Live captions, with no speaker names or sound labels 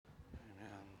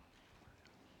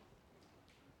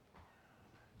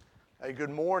Hey,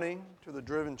 good morning to the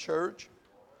Driven Church.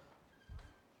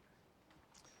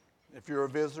 If you're a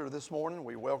visitor this morning,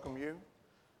 we welcome you.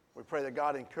 We pray that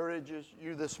God encourages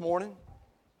you this morning,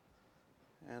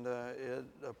 and it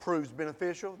proves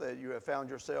beneficial that you have found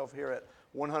yourself here at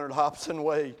 100 Hobson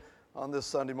Way on this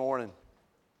Sunday morning.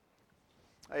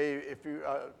 Hey, if you,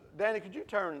 Danny, could you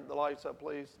turn the lights up,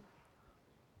 please?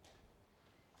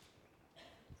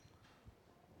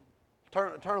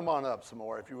 Turn them on up some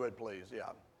more, if you would, please. Yeah.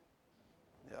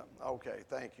 Okay.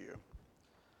 Thank you.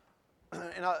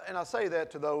 And I say that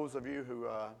to those of you who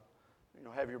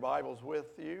have your Bibles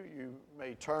with you. You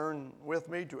may turn with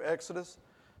me to Exodus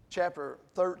chapter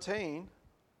 13,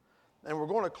 and we're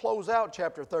going to close out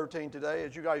chapter 13 today.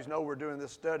 As you guys know, we're doing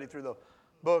this study through the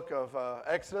book of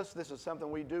Exodus. This is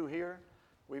something we do here.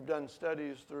 We've done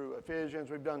studies through Ephesians.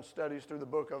 We've done studies through the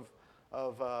book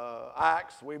of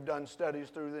Acts. We've done studies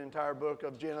through the entire book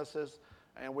of Genesis,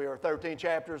 and we are 13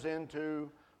 chapters into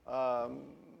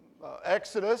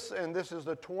Exodus, and this is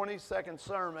the 22nd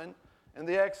sermon in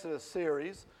the Exodus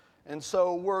series. And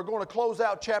so we're going to close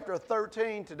out chapter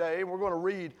 13 today. We're going to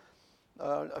read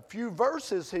a few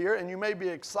verses here, and you may be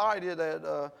excited at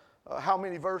how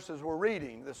many verses we're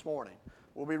reading this morning.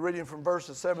 We'll be reading from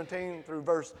verses 17 through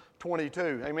verse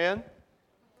 22. Amen?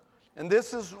 And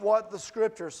this is what the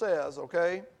scripture says,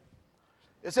 okay?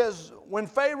 It says, when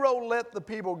Pharaoh let the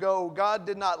people go, God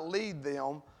did not lead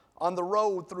them on the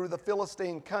road through the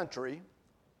Philistine country,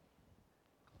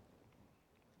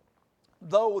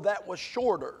 though that was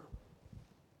shorter.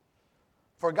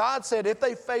 For God said if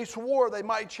they face war, they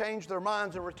might change their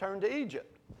minds and return to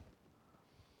Egypt.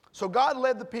 So God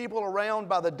led the people around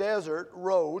by the desert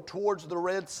road towards the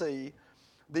Red Sea.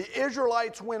 The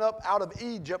Israelites went up out of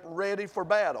Egypt ready for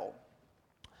battle.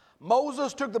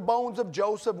 Moses took the bones of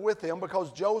Joseph with him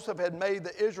because Joseph had made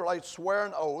the Israelites swear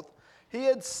an oath. He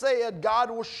had said, God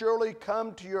will surely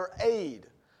come to your aid.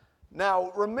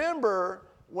 Now, remember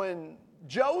when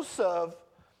Joseph,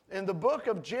 in the book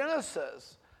of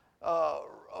Genesis,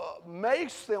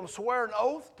 makes them swear an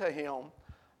oath to him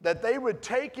that they would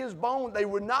take his bones, they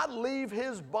would not leave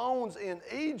his bones in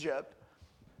Egypt.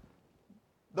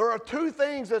 There are two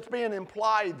things that's being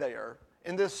implied there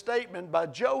in this statement by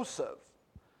Joseph.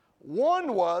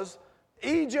 One was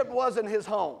Egypt wasn't his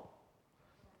home.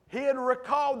 He had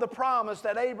recalled the promise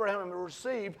that Abraham had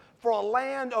received for a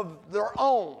land of their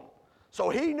own. So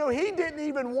he knew he didn't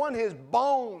even want his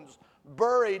bones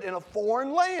buried in a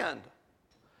foreign land.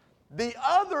 The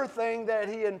other thing that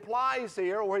he implies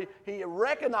here, or he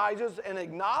recognizes and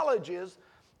acknowledges,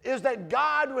 is that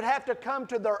God would have to come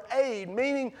to their aid,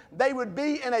 meaning they would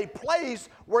be in a place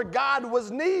where God was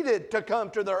needed to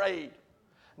come to their aid.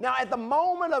 Now, at the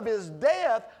moment of his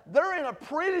death, they're in a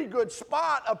pretty good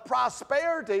spot of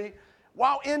prosperity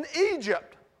while in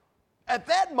Egypt at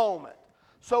that moment.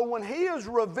 So when he is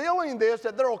revealing this,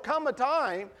 that there will come a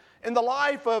time in the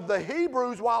life of the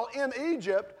Hebrews while in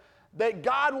Egypt that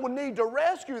God will need to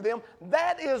rescue them,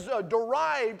 that is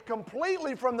derived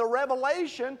completely from the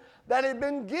revelation that had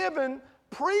been given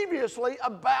previously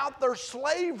about their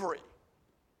slavery.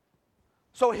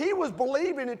 So he was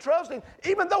believing and trusting,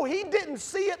 even though he didn't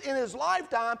see it in his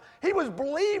lifetime, he was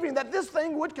believing that this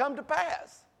thing would come to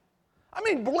pass. I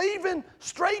mean, believing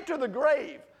straight to the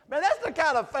grave. Man, that's the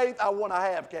kind of faith I want to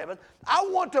have, Kevin. I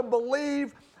want to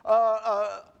believe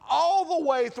all the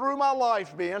way through my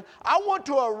life, Ben. I want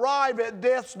to arrive at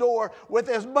death's door with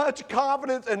as much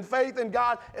confidence and faith in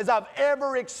God as I've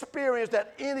ever experienced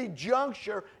at any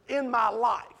juncture in my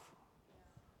life.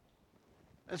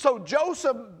 And so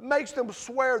Joseph makes them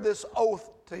swear this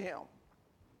oath to him.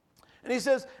 And he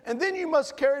says, and then you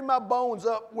must carry my bones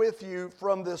up with you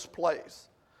from this place.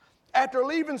 After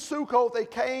leaving Succoth, they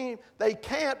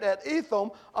camped at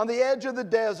Etham on the edge of the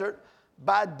desert.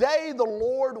 By day, the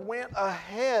Lord went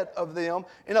ahead of them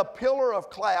in a pillar of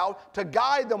cloud to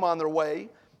guide them on their way,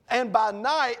 and by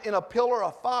night in a pillar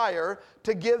of fire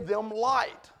to give them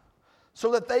light, so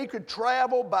that they could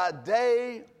travel by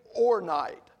day or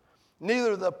night.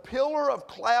 Neither the pillar of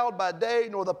cloud by day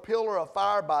nor the pillar of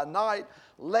fire by night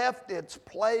left its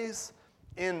place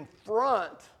in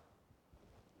front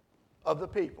of the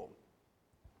people.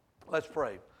 Let's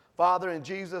pray. Father, in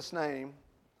Jesus' name,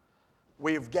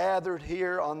 we have gathered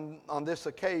here on this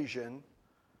occasion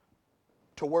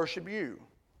to worship you.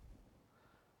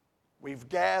 We've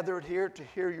gathered here to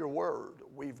hear your word.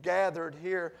 We've gathered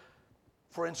here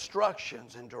for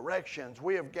instructions and directions.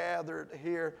 We have gathered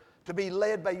here to be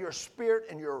led by your Spirit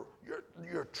and your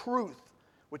truth,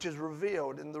 which is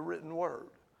revealed in the written word.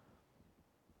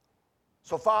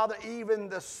 So, Father, even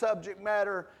the subject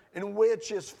matter in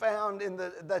which is found in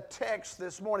the text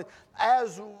this morning.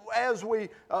 As we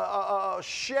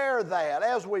share that,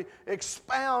 as we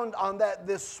expound on that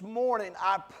this morning,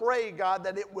 I pray, God,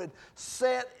 that it would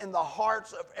set in the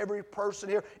hearts of every person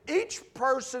here. Each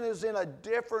person is in a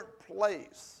different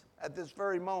place at this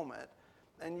very moment,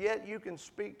 and yet you can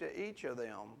speak to each of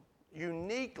them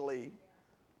uniquely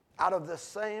out of the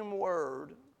same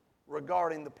word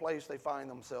regarding the place they find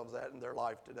themselves at in their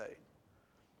life today.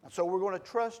 And so we're going to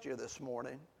trust you this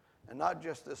morning, and not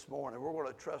just this morning. We're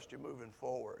going to trust you moving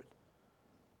forward.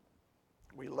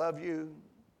 We love you.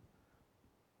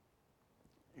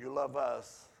 You love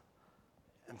us.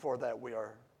 And for that we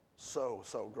are so,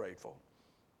 so grateful.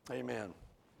 Amen.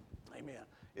 Amen.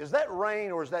 Is that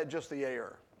rain or is that just the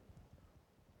air?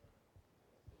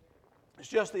 It's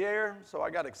just the air, so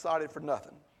I got excited for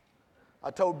nothing. I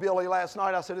told Billy last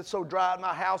night, I said, it's so dry in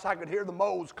my house, I could hear the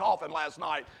moles coughing last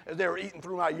night as they were eating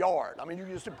through my yard.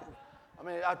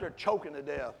 Out there choking to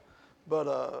death.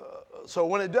 But so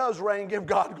when it does rain, give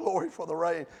God glory for the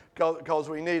rain because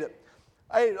we need it.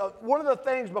 Hey, one of the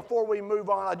things before we move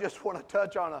on, I just want to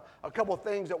touch on a couple of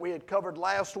things that we had covered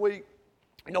last week.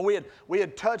 You know, we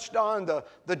had touched on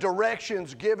the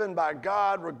directions given by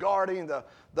God regarding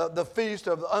the Feast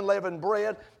of the Unleavened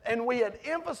Bread, and we had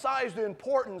emphasized the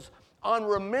importance on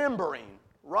remembering,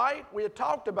 right? We had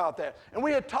talked about that. And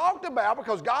we had talked about,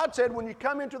 because God said when you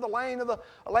come into the land of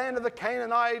the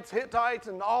Canaanites, Hittites,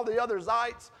 and all the other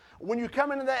Zites, when you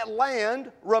come into that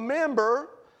land, remember,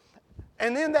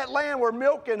 and in that land where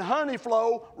milk and honey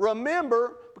flow,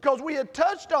 remember, because we had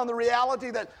touched on the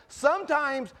reality that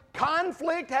sometimes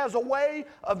conflict has a way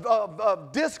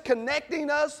of disconnecting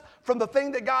us from the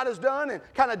thing that God has done and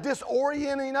kind of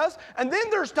disorienting us. And then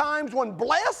there's times when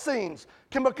blessings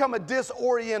can become a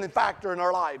disorienting factor in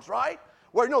our lives, right?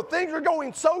 Where, things are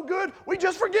going so good, we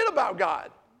just forget about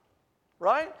God,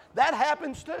 right? That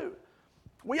happens too.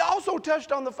 We also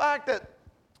touched on the fact that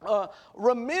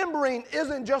remembering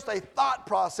isn't just a thought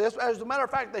process. As a matter of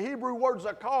fact, the Hebrew word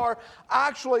zakar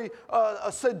actually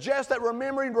suggests that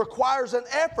remembering requires an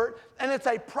effort, and it's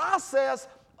a process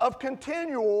of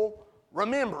continual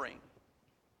remembering.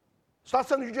 It's not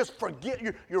something you just forget.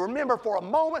 You remember for a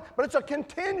moment, but it's a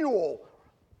continual,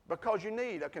 because you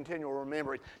need a continual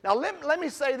remembering. Now, let me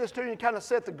say this to you and kind of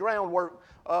set the groundwork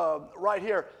right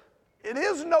here. It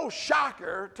is no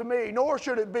shocker to me, nor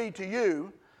should it be to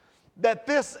you, that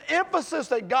this emphasis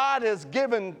that God has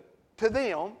given to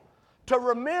them to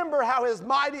remember how His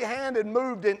mighty hand had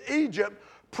moved in Egypt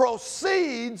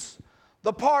precedes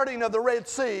the parting of the Red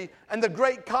Sea and the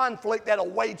great conflict that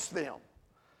awaits them.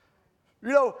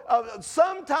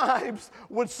 Sometimes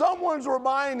when someone's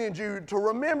reminding you to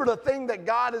remember the thing that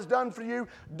God has done for you,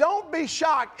 don't be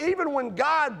shocked, even when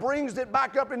God brings it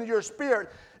back up into your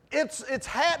spirit. It's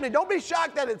happening. Don't be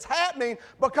shocked that it's happening,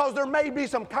 because there may be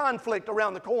some conflict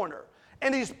around the corner.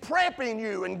 And He's prepping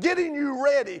you and getting you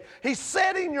ready. He's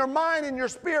setting your mind and your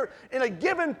spirit in a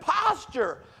given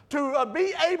posture to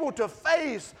be able to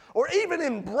face or even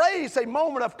embrace a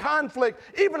moment of conflict,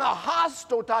 even a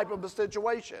hostile type of a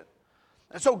situation.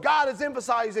 And so God is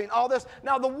emphasizing all this.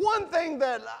 Now, the one thing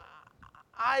that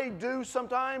I do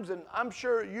sometimes, and I'm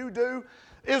sure you do,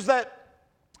 is that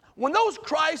when those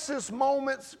crisis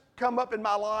moments come up in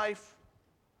my life,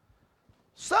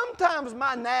 sometimes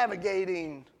my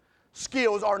navigating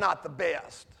skills are not the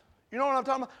best. You know what I'm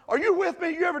talking about? Are you with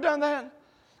me? You ever done that?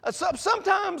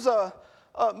 Sometimes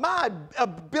my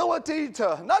ability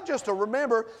to, not just to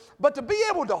remember, but to be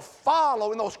able to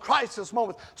follow in those crisis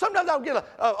moments, sometimes I'll get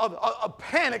a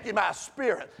panic in my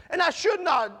spirit. And I should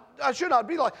not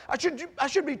be like, I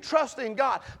should be trusting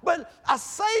God. But I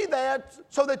say that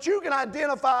so that you can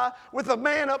identify with the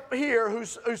man up here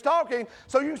who's talking,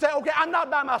 so you can say, okay, I'm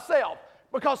not by myself.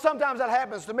 Because sometimes that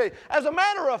happens to me. As a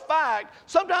matter of fact,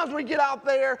 sometimes we get out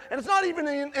there, and it's not even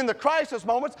in the crisis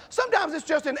moments. Sometimes it's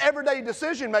just in everyday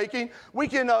decision making. We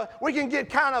can get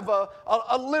kind of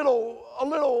a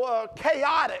little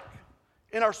chaotic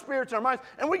in our spirits and our minds,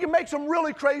 and we can make some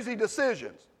really crazy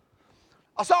decisions.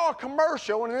 I saw a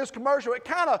commercial, and in this commercial, it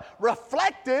kind of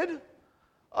reflected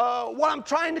what I'm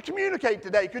trying to communicate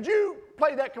today. Could you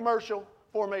play that commercial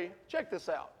for me? Check this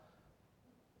out.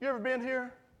 You ever been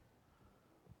here?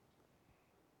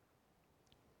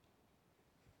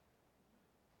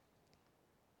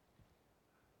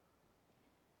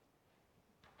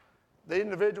 The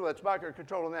individual that's back there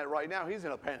controlling that right now, he's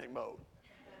in a panic mode.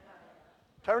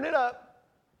 Turn it up.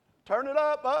 Turn it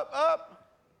up, up.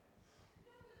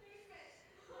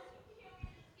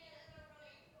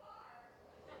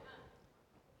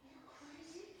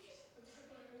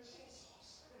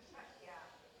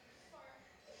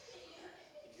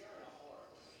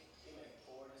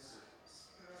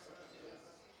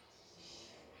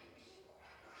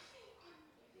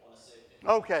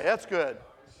 Okay, that's good.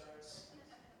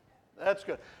 That's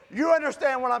good. You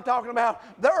understand what I'm talking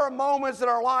about? There are moments in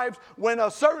our lives when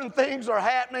certain things are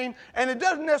happening, and it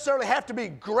doesn't necessarily have to be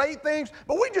great things,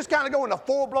 but we just kind of go into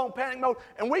full-blown panic mode,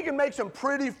 and we can make some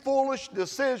pretty foolish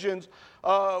decisions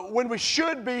when we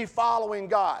should be following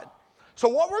God. So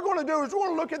what we're going to do is we're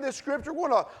going to look at this scripture. We're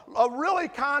going to really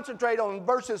concentrate on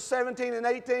verses 17 and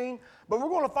 18, but we're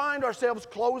going to find ourselves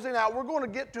closing out. We're going to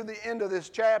get to the end of this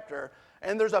chapter.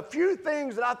 And there's a few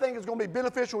things that I think is going to be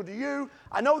beneficial to you.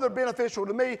 I know they're beneficial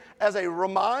to me as a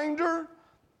reminder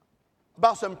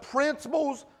about some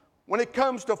principles when it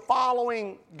comes to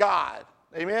following God.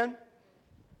 Amen?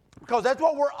 Because that's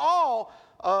what we're all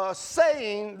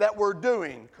saying that we're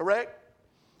doing, correct?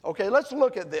 Okay, let's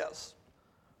look at this.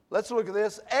 Let's look at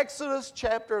this. Exodus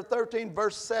chapter 13,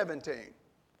 verse 17.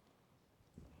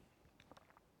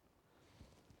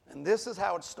 And this is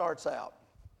how it starts out.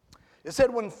 It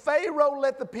said, when Pharaoh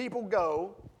let the people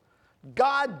go,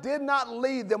 God did not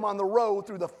lead them on the road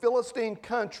through the Philistine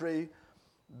country,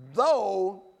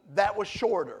 though that was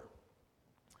shorter.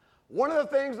 One of the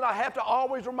things that I have to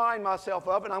always remind myself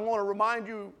of, and I want to remind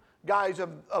you guys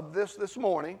of this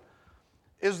morning,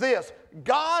 is this.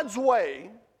 God's way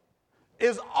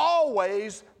is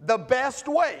always the best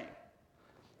way.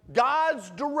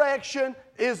 God's direction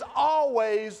is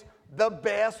always the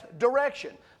best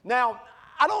direction. Now,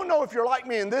 I don't know if you're like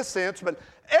me in this sense, but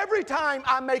every time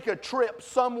I make a trip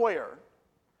somewhere,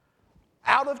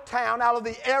 out of town, out of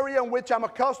the area in which I'm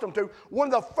accustomed to,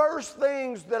 one of the first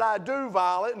things that I do,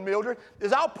 Violet and Mildred,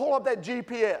 is I'll pull up that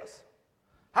GPS.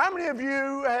 How many of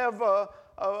you have a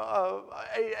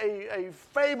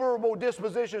favorable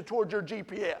disposition towards your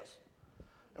GPS?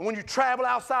 And when you travel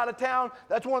outside of town,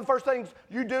 that's one of the first things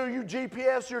you do. You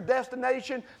GPS your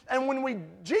destination. And when we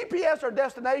GPS our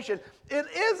destination, it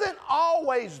isn't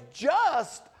always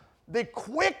just the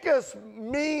quickest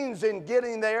means in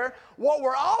getting there. What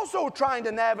we're also trying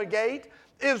to navigate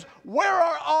is where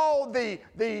are all the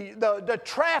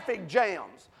traffic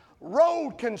jams,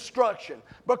 road construction.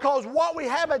 Because what we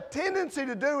have a tendency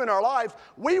to do in our lives,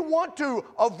 we want to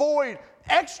avoid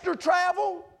extra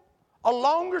travel, a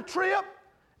longer trip,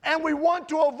 and we want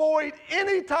to avoid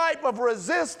any type of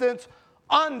resistance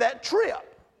on that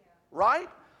trip, right?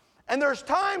 And there's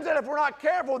times that if we're not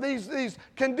careful, these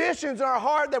conditions in our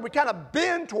heart that we kind of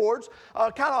bend towards,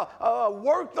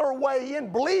 work their way in,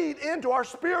 bleed into our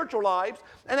spiritual lives.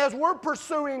 And as we're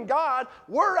pursuing God,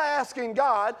 we're asking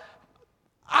God,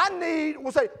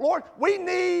 we'll say, Lord, we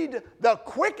need the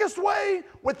quickest way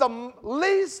with the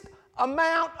least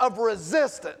amount of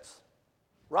resistance,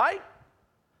 right?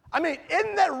 I mean,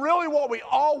 isn't that really what we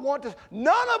all want to?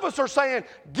 None of us are saying,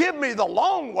 give me the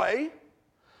long way.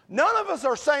 None of us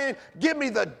are saying, give me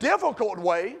the difficult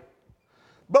way.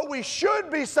 But we should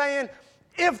be saying,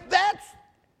 if that's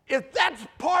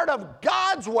part of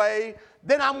God's way,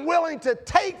 then I'm willing to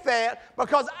take that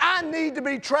because I need to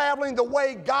be traveling the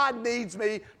way God needs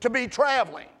me to be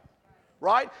traveling,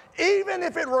 right? Even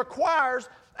if it requires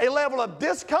a level of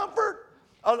discomfort,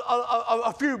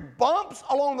 a few bumps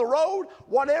along the road,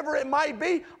 whatever it might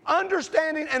be,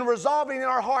 understanding and resolving in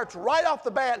our hearts right off the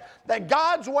bat that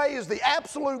God's way is the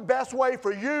absolute best way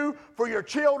for you, for your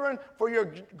children, for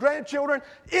your grandchildren.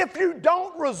 If you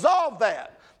don't resolve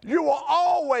that, you will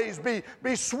always be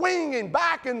swinging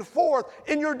back and forth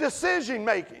in your decision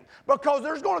making because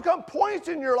there's going to come points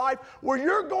in your life where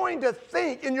you're going to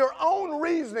think in your own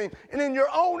reasoning and in your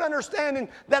own understanding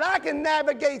that I can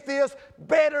navigate this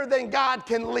better than God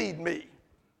can lead me.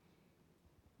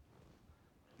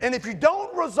 And if you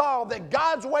don't resolve that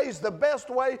God's way is the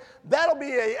best way, that'll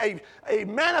be a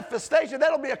manifestation,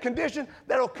 that'll be a condition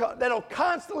that'll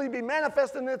constantly be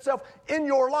manifesting itself in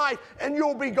your life, and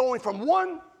you'll be going from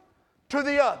one to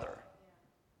the other.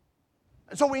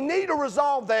 And so we need to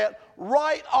resolve that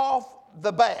right off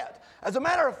the bat. As a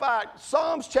matter of fact,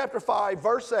 Psalms chapter 5,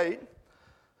 verse 8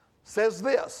 says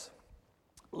this,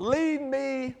 lead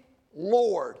me,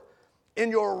 Lord,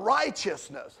 in your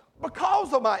righteousness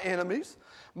because of my enemies.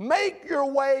 Make your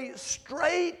way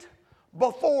straight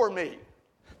before me.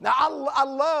 Now, I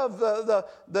love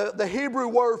the Hebrew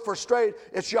word for straight.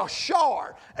 It's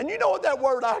yashar. And you know what that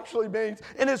word actually means?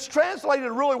 And it's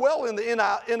translated really well in the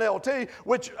NLT,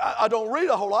 which I don't read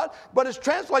a whole lot, but it's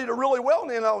translated really well in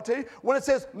the NLT when it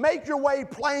says, make your way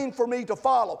plain for me to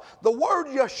follow. The word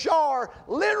yashar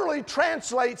literally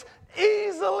translates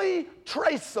easily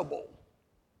traceable.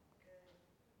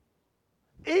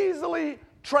 Easily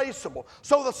traceable.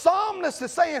 So the psalmist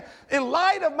is saying, in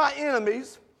light of my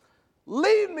enemies,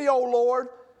 lead me, O Lord,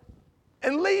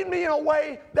 and lead me in a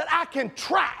way that I can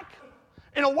track.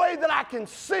 in a way that I can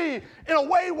see, in a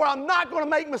way where I'm not going to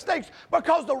make mistakes.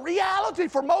 Because the reality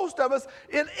for most of us,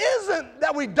 it isn't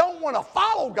that we don't want to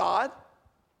follow God.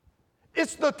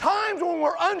 It's the times when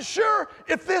we're unsure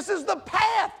if this is the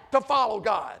path to follow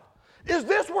God. Is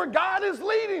this where God is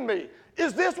leading me?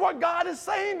 Is this what God is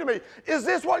saying to me? Is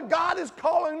this what God is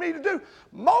calling me to do?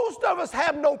 Most of us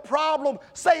have no problem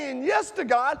saying yes to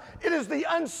God. It is the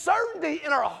uncertainty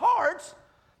in our hearts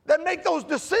that make those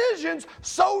decisions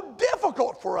so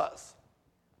difficult for us.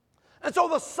 And so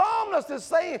the psalmist is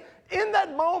saying in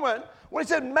that moment, when he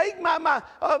said, make my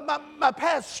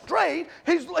path straight,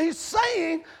 he's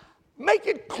saying, make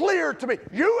it clear to me.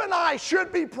 You and I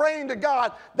should be praying to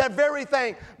God that very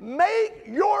thing. Make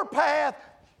your path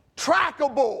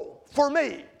trackable for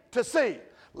me to see.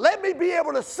 Let me be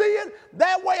able to see it.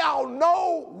 That way I'll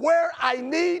know where I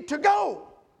need to go.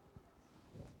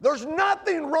 There's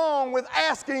nothing wrong with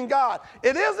asking God.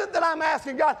 It isn't that I'm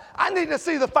asking God, I need to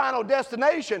see the final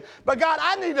destination, but God,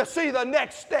 I need to see the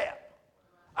next step.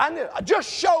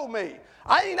 Just show me.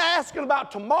 I ain't asking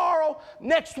about tomorrow,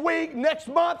 next week, next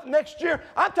month, next year.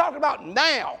 I'm talking about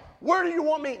now. Where do you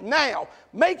want me now?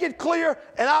 Make it clear,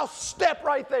 and I'll step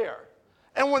right there.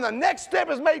 And when the next step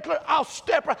is made clear, I'll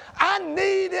step right. I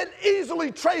need it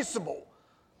easily traceable.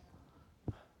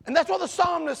 And that's what the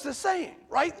psalmist is saying,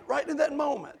 right in that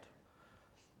moment.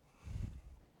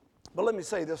 But let me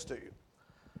say this to you.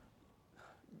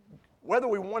 Whether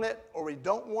we want it or we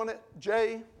don't want it,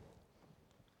 Jay,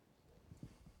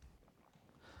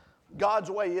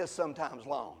 God's way is sometimes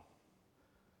long.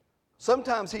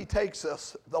 Sometimes he takes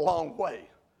us the long way.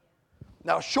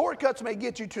 Now, shortcuts may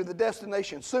get you to the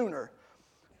destination sooner,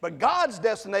 but God's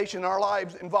destination in our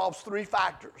lives involves three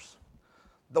factors: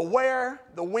 the where,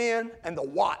 the when, and the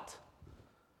what.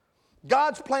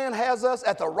 God's plan has us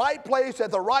at the right place at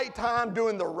the right time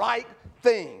doing the right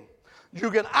thing.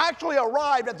 You can actually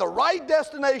arrive at the right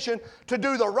destination to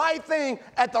do the right thing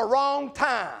at the wrong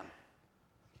time.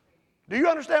 Do you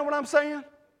understand what I'm saying?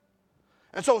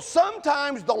 And so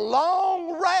sometimes the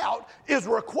long route is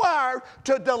required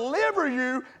to deliver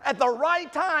you at the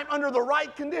right time under the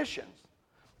right conditions.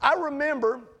 I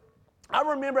remember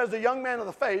as a young man of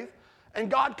the faith, and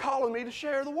God calling me to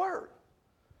share the word.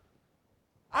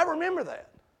 I remember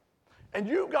that. And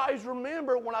you guys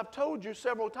remember when I've told you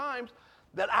several times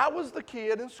that I was the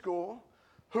kid in school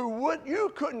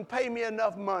you couldn't pay me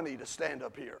enough money to stand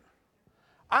up here.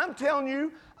 I'm telling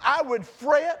you, I would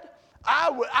fret.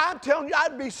 I'm telling you,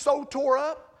 I'd be so tore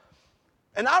up.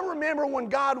 And I remember when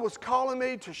God was calling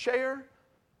me to share,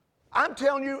 I'm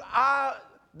telling you,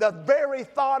 the very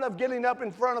thought of getting up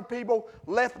in front of people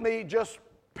left me just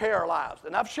paralyzed.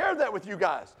 And I've shared that with you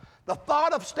guys. The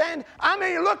thought of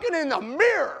looking in the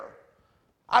mirror,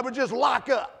 I would just lock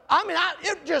up.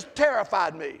 It just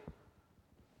terrified me.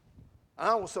 I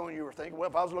know what some of you were thinking, well,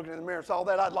 if I was looking in the mirror and saw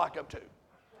that, I'd lock up too.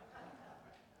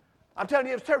 I'm telling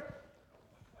you, it's terrible.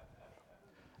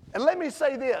 And let me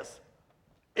say this.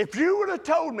 If you would have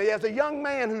told me as a young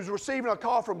man who's receiving a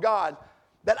call from God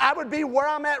that I would be where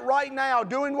I'm at right now,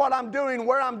 doing what I'm doing,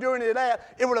 where I'm doing it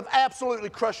at, it would have absolutely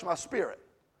crushed my spirit.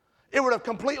 It would have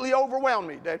completely overwhelmed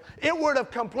me, Dave. It would have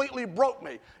completely broke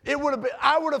me.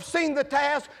 I would have seen the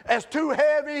task as too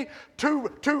heavy,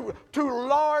 too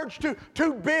large,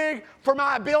 too big for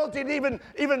my ability to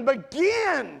even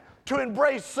begin to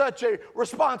embrace such a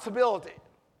responsibility.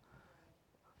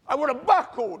 I would have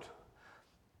buckled.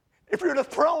 If you would have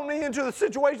thrown me into the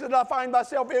situation that I find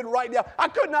myself in right now, I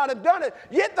could not have done it.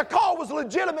 Yet the call was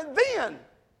legitimate then.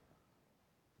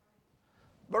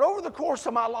 But over the course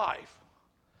of my life,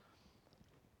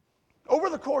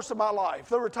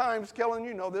 there were times, Kellen,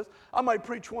 you know this, I might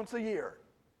preach once a year.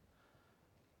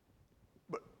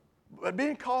 But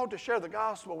being called to share the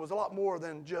gospel was a lot more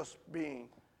than just being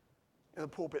in the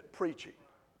pulpit preaching.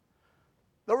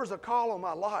 There was a call on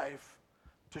my life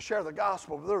to share the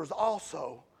gospel, but there was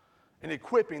also an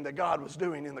equipping that God was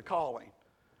doing in the calling.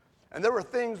 And there were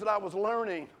things that I was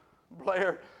learning,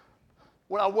 Blair,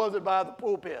 when I wasn't by the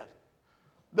pulpit.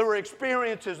 There were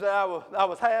experiences that I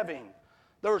was having.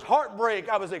 There was heartbreak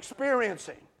I was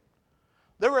experiencing.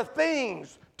 There were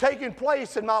things taking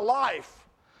place in my life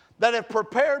that have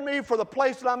prepared me for the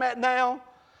place that I'm at now,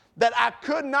 that I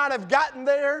could not have gotten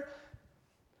there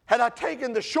had I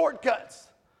taken the shortcuts.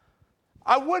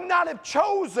 I would not have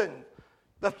chosen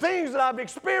the things that I've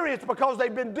experienced because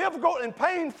they've been difficult and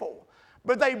painful,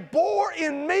 but they bore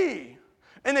in me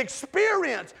an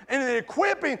experience and an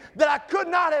equipping that I could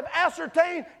not have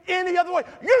ascertained any other way.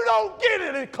 You don't get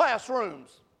it in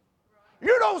classrooms.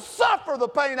 You don't suffer the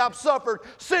pain I've suffered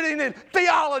sitting in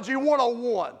Theology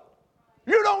 101.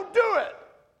 You don't do it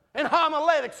in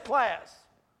homiletics class.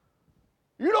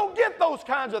 You don't get those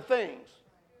kinds of things.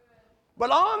 But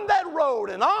on that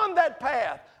road and on that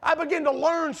path, I begin to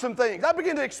learn some things. I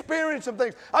begin to experience some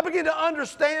things. I begin to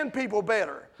understand people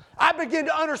better. I begin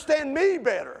to understand me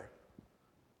better.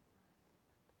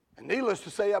 And needless to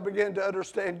say, I began to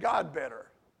understand God better.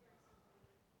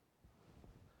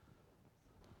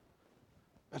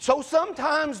 And so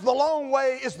sometimes the long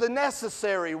way is the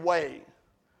necessary way.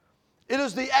 It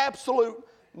is the absolute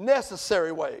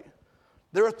necessary way.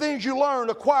 There are things you learn,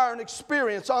 acquire, and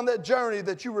experience on that journey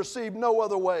that you receive no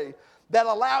other way, that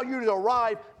allow you to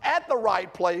arrive at the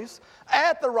right place,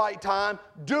 at the right time,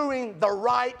 doing the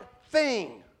right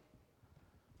thing.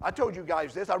 I told you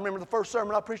guys this. I remember the first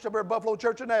sermon I preached up here at Buffalo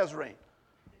Church of Nazarene.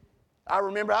 I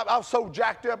remember I was so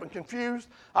jacked up and confused.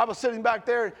 I was sitting back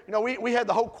there. You know, we had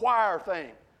the whole choir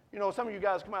thing. You know, some of you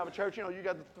guys come out of a church, you know, you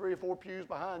got the 3 or 4 pews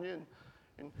behind you,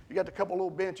 and you got a couple little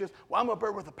benches. Well, I'm up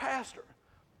there with the pastor.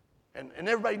 And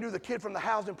everybody knew the kid from the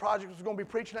housing project was going to be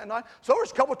preaching that night. So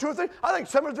there's a couple, 2 or 3. I think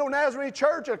Summersville Nazarene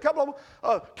Church, and a couple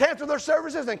of them canceled their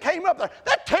services and came up there.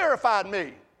 That terrified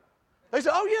me. They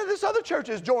said, oh, yeah, this other church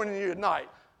is joining you tonight.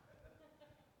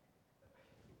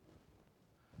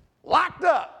 Locked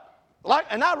up.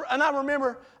 And I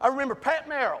remember Pat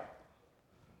Merrill,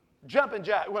 jumping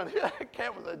jack. Well, that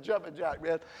cat was a jumping jack,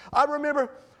 man. I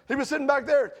remember he was sitting back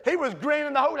there. He was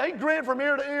grinning the whole day. He grinned from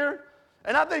ear to ear.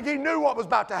 And I think he knew what was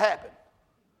about to happen.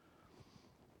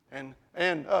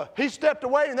 And he stepped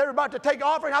away, and they were about to take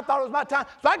offering. I thought it was my time.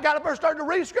 So I got up there and started to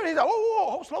read scripture. He said,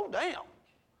 whoa, slow down.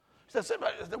 He said, sit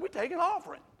back. I said, we're taking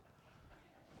offering.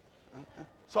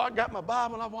 So I got my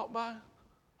Bible, and I walked by.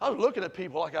 I was looking at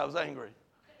people like I was angry.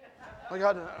 I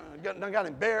got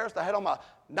embarrassed. I had on my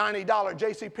 $90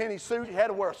 JCPenney suit. He had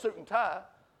to wear a suit and tie,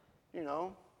 you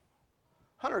know.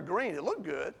 Hunter Green, it looked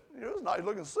good. It was a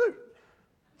nice-looking suit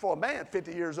for a man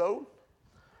 50 years old.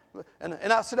 And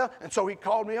I sat down, and so he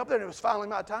called me up there, and it was finally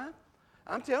my time.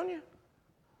 I'm telling you,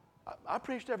 I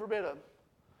preached every bit of,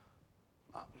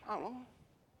 I don't know,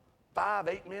 5,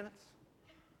 8 minutes.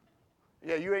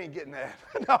 Yeah, you ain't getting that.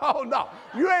 No,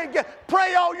 you ain't getting,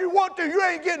 pray all you want to, you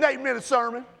ain't getting 8-minute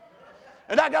sermon.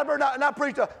 And I got up there, and I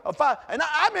preached a 5, and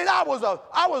I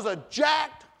was a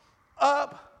jacked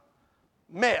up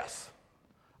mess.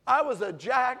 I was a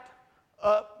jacked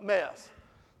up mess.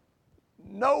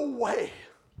 No way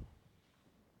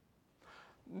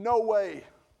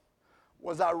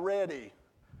was I ready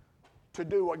to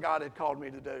do what God had called me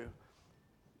to do.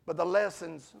 But the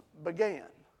lessons began.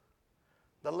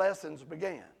 The lessons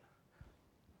began.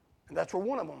 And that's where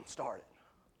one of them started.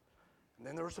 And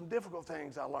then there were some difficult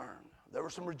things I learned. There were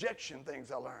some rejection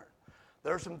things I learned.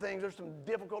 There's some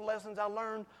difficult lessons I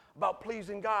learned about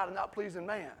pleasing God and not pleasing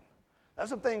man. That's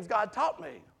some things God taught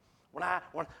me. When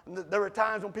there were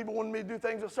times when people wanted me to do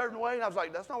things a certain way, and I was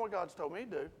like, that's not what God's told me to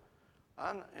do.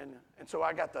 And so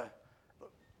I got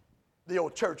the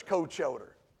old church cold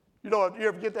shoulder. You know, you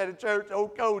ever get that at church?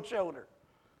 Old cold shoulder.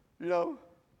 You know?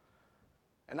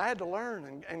 And I had to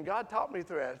learn, and God taught me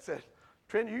through that. He said,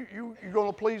 Trent, you going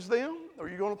to please them, or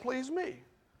you going to please me?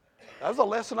 That was a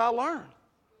lesson I learned.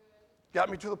 Got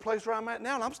me to the place where I'm at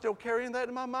now, and I'm still carrying that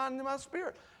in my mind and in my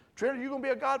spirit. Trent, are you going to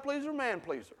be a God pleaser or man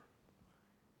pleaser?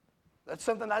 That's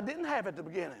something I didn't have at the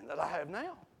beginning that I have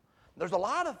now. There's a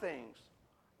lot of things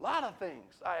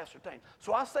I ascertained.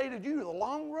 So I say to you, the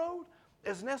long road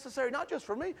is necessary, not just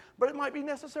for me, but it might be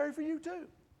necessary for you too.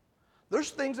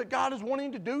 There's things that God is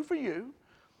wanting to do for you.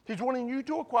 He's wanting you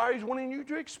to acquire. He's wanting you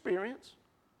to experience.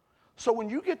 So when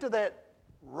you get to that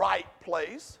right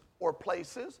place or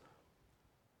places,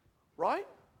 right,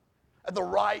 at the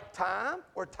right time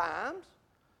or times,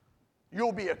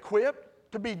 you'll be equipped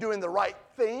to be doing the right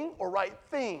thing or right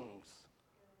things.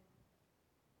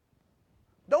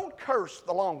 Don't curse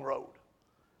the long road.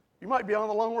 You might be on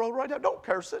the long road right now. Don't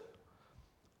curse it.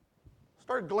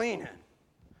 Start gleaning.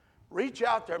 Reach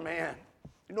out there, man.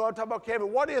 You know what I'm talking about,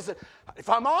 Kevin? What is it? If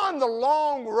I'm on the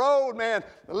long road, man,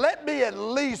 let me at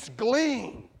least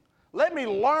glean. Let me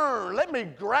learn. Let me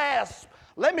grasp.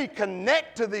 Let me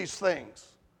connect to these things.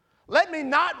 Let me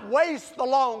not waste the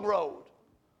long road.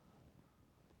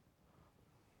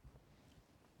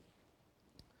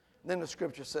 Then the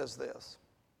scripture says this.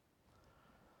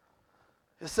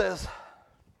 It says,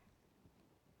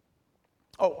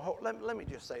 let me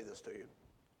just say this to you.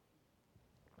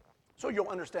 So you'll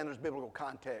understand there's biblical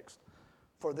context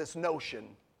for this notion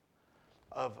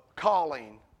of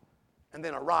calling and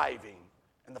then arriving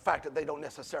and the fact that they don't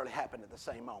necessarily happen at the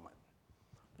same moment.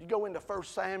 You go into 1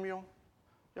 Samuel.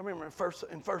 You remember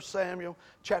in 1 Samuel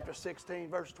chapter 16,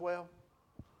 verse 12?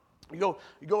 You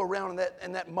go around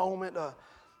in that moment.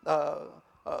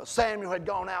 Samuel had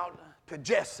gone out to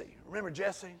Jesse. Remember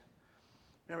Jesse?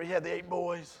 Remember, he had the 8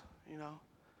 boys,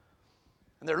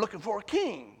 and they're looking for a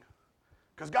king.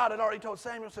 Because God had already told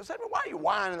Samuel, Samuel, why are you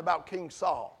whining about King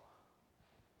Saul?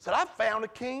 He said, I found a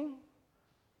king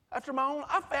after my own.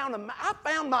 I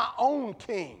found my own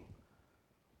king.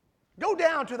 Go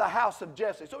down to the house of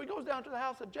Jesse. So he goes down to the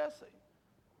house of Jesse.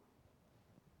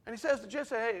 And he says to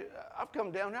Jesse, hey, I've come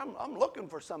down here. I'm looking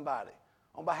for somebody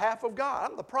on behalf of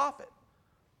God. I'm the prophet.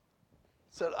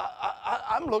 He said,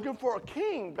 I'm looking for a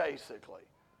king, basically.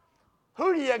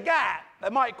 Who do you got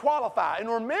that might qualify? And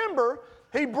remember,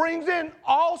 he brings in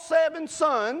all 7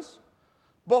 sons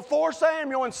before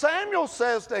Samuel. And Samuel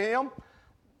says to him,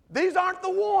 these aren't the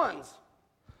ones.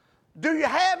 Do you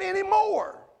have any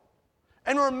more?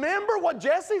 And remember what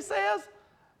Jesse says?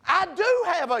 I do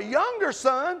have a younger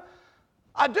son.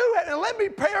 I do have, and let me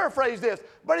paraphrase this,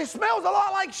 but he smells a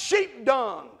lot like sheep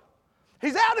dung.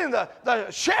 He's out in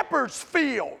the shepherd's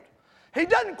field. He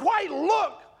doesn't quite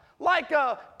look like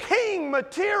a king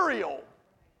material.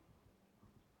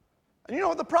 And you know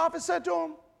what the prophet said to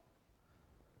him?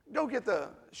 Go get the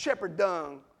shepherd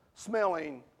dung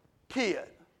smelling kid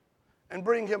and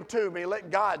bring him to me. Let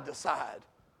God decide.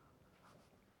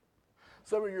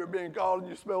 Some of you are being called and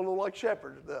you smell a little like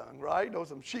shepherd dung, right? You know,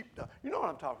 some sheep dung. You know what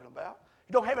I'm talking about.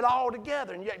 You don't have it all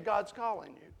together, and yet God's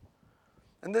calling you.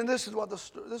 And then this is what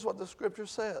the scripture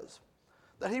says,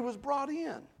 that he was brought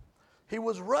in. He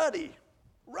was ruddy.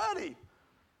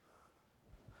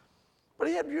 But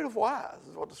he had beautiful eyes,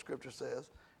 is what the scripture says,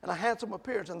 and a handsome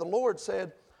appearance. And the Lord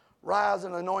said, rise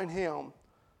and anoint him,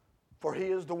 for he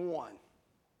is the one.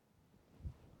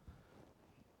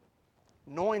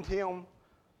 Anoint him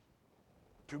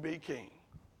to be king.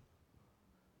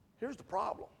 Here's the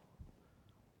problem.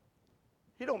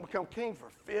 He don't become king for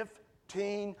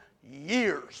 15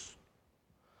 years.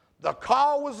 The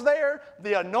call was there,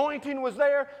 the anointing was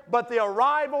there, but the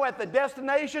arrival at the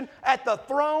destination, at the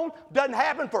throne, doesn't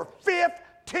happen for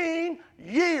 15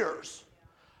 years.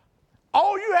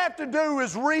 All you have to do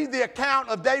is read the account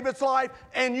of David's life,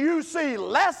 and you see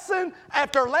lesson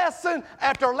after lesson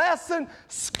after lesson,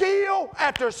 skill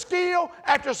after skill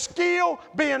after skill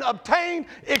being obtained,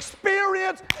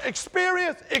 experience,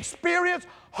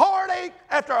 heartache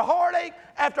after heartache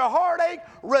after heartache,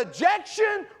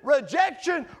 rejection,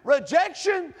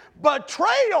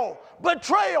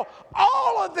 betrayal.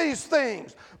 All of these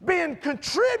things being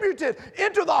contributed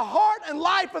into the heart and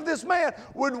life of this man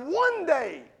would one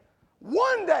day,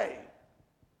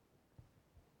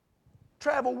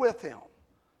 travel with him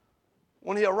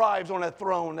when he arrives on that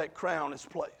throne, that crown is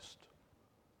placed.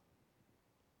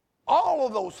 All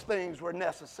of those things were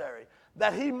necessary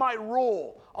that he might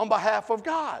rule on behalf of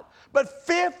God. But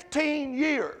 15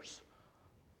 years.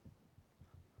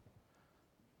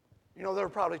 You know, there were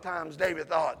probably times David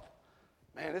thought,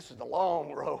 man, this is the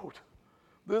long road.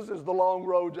 This is the long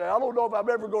road, Jay. I don't know if I'm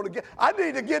ever going to get, I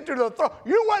need to get to the throne.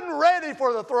 You wasn't ready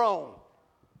for the throne.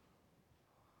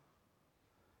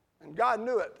 And God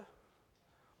knew it.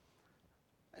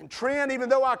 And Trent, even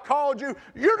though I called you,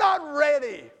 you're not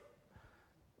ready.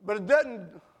 But it doesn't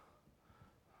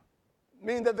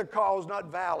mean that the call is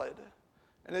not valid.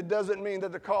 And it doesn't mean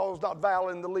that the call is not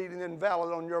valid and the leading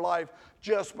invalid on your life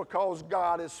just because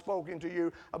God has spoken to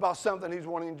you about something he's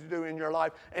wanting to do in your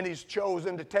life and he's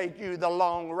chosen to take you the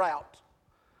long route.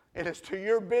 It is to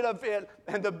your benefit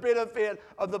and the benefit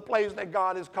of the place that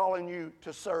God is calling you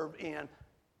to serve in.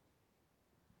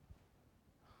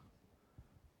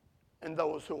 And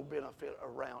those who will benefit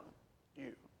around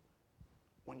you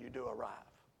when you do arrive.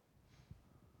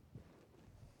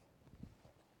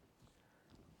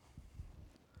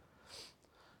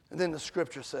 And then the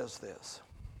scripture says this.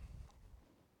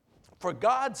 For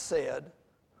God said,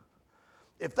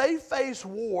 if they face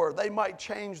war, they might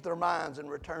change their minds and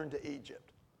return to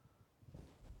Egypt.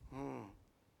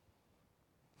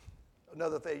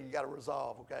 Another thing you got to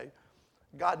resolve, okay?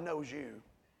 God knows you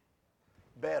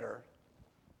better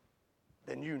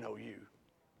than you know you.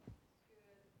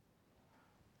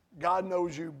 God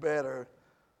knows you better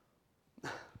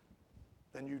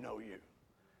than you know you.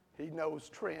 He knows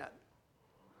Trent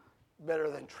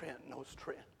better than Trent knows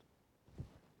Trent.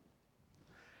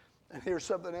 And here's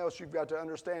something else you've got to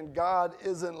understand. God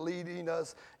isn't leading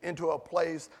us into a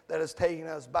place that is taking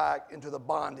us back into the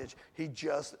bondage He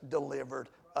just delivered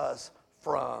us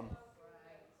from.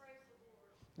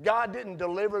 God didn't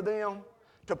deliver them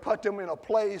to put them in a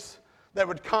place that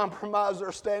would compromise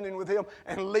their standing with Him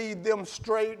and lead them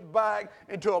straight back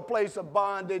into a place of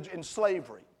bondage and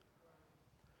slavery.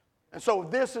 And so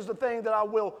this is the thing that I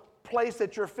will place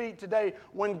at your feet today.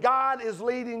 When God is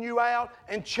leading you out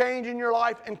and changing your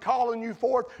life and calling you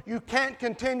forth, you can't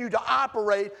continue to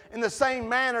operate in the same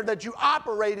manner that you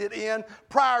operated in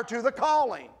prior to the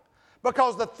calling.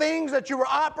 Because the things that you were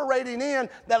operating in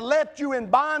that left you in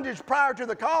bondage prior to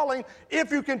the calling,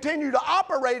 if you continue to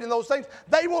operate in those things,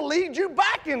 they will lead you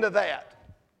back into that.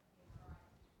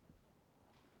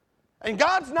 And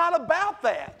God's not about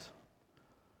that.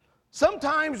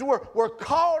 Sometimes we're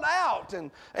called out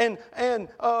and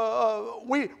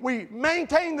we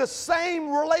maintain the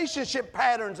same relationship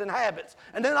patterns and habits.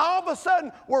 And then all of a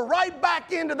sudden, we're right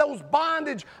back into those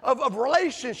bondage of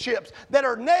relationships that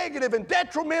are negative and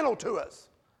detrimental to us.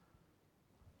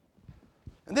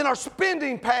 And then our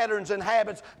spending patterns and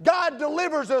habits. God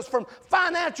delivers us from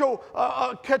financial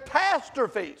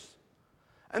catastrophes.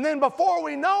 And then before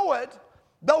we know it,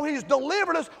 though He's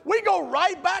delivered us, we go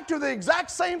right back to the exact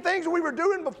same things we were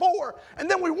doing before. And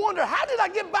then we wonder, how did I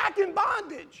get back in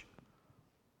bondage?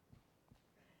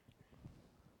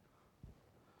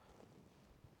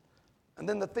 And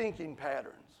then the thinking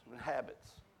patterns and habits.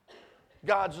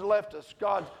 God's left us,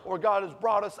 God has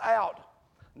brought us out.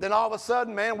 Then all of a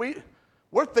sudden, man,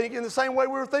 we're thinking the same way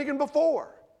we were thinking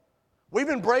before. We've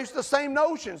embraced the same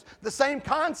notions, the same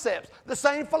concepts, the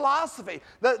same philosophy,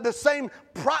 the same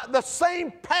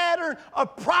pattern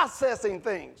of processing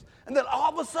things. And then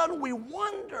all of a sudden we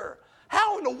wonder,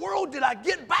 how in the world did I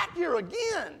get back here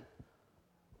again?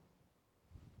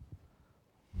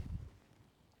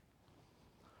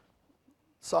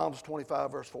 Psalms 25,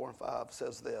 verse 4 and 5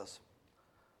 says this: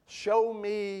 show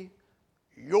me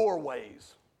your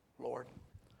ways, Lord.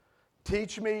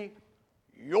 Teach me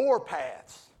your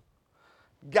paths.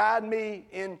 Guide me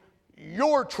in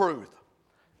your truth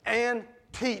and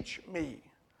teach me.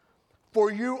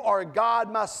 For you are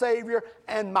God, my Savior,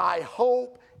 and my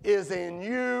hope is in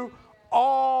you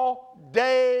all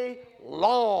day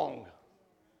long.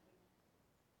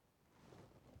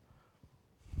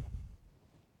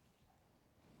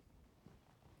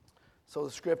 So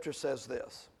the scripture says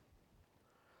this.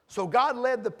 So God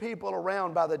led the people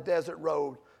around by the desert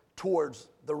road towards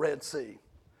the Red Sea.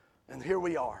 And here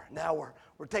we are. Now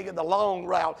we're taking the long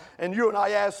route. And you and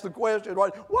I ask the question,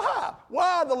 right? Why?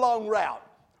 Why the long route?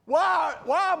 Why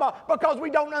am I? Because we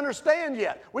don't understand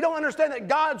yet. We don't understand that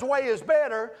God's way is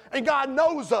better and God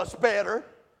knows us better.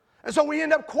 And so we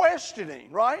end up questioning,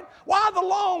 right? Why the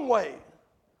long way?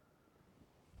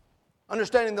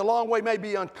 Understanding the long way may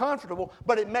be uncomfortable,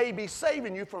 but it may be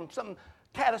saving you from something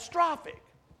catastrophic.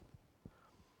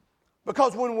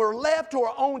 Because when we're left to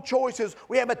our own choices,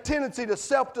 we have a tendency to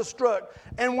self-destruct.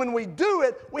 And when we do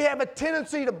it, we have a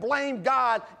tendency to blame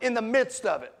God in the midst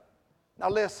of it. Now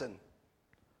listen,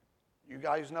 you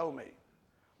guys know me.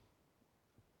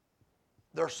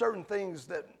 There are certain things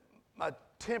that my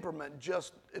temperament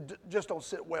just don't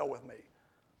sit well with me.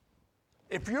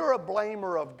 If you're a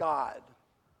blamer of God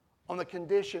on the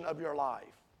condition of your life,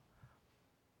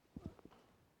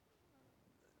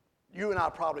 you and I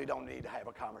probably don't need to have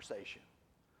a conversation.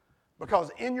 Because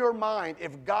in your mind,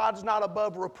 if God's not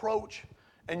above reproach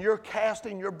and you're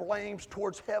casting your blames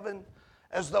towards heaven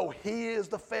as though He is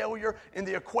the failure in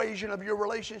the equation of your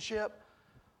relationship,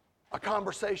 a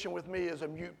conversation with me is a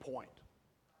moot point.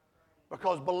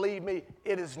 Because believe me,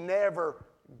 it is never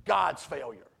God's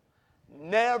failure.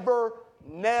 Never,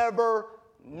 never,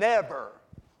 never.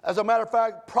 As a matter of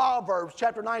fact, Proverbs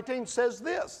chapter 19 says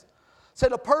this.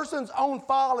 Said a person's own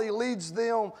folly leads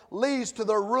to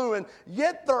their ruin,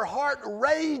 yet their heart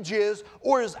rages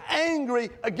or is angry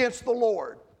against the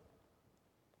Lord.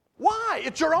 Why?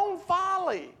 It's your own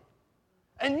folly.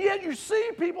 And yet you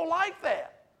see people like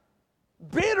that,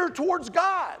 bitter towards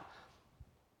God,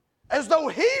 as though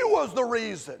He was the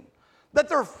reason that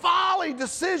their folly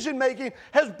decision-making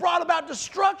has brought about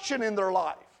destruction in their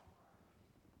life.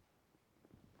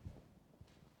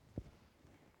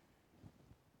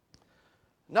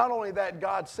 Not only that,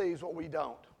 God sees what we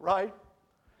don't, right?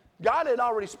 God had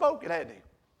already spoken, hadn't He?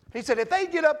 He said if they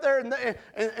get up there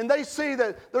and they see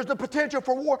that there's the potential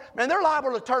for war, man, they're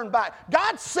liable to turn back.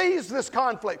 God sees this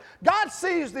conflict. God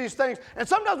sees these things. And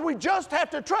sometimes we just have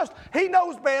to trust. He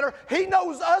knows better. He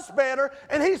knows us better.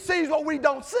 And He sees what we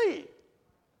don't see.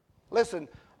 Listen,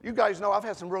 you guys know I've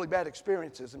had some really bad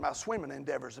experiences in my swimming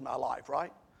endeavors in my life,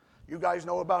 right? You guys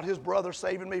know about his brother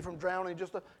saving me from drowning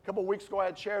just a couple of weeks ago. I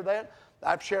had shared that.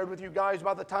 I've shared with you guys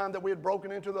about the time that we had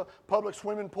broken into the public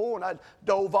swimming pool and I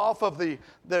dove off of the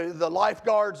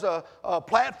lifeguard's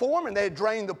platform and they had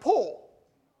drained the pool.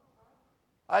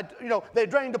 They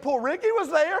drained the pool. Ricky was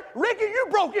there. Ricky, you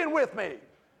broke in with me.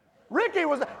 Ricky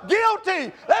was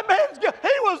guilty. That man's guilty.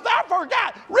 He was there for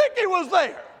God. Ricky was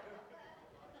there.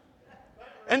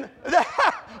 And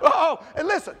and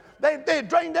listen, they had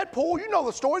drained that pool. You know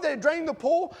the story. They had drained the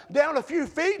pool down a few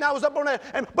feet, and I was up on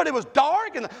that. But it was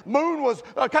dark, and the moon was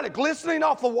kind of glistening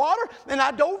off the water. And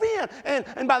I dove in,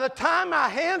 and by the time my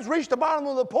hands reached the bottom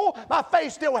of the pool, my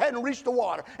face still hadn't reached the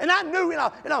water. And I knew in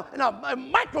a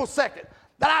microsecond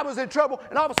that I was in trouble.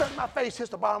 And all of a sudden, my face hits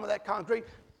the bottom of that concrete.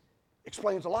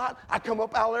 Explains a lot. I come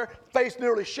up out there, face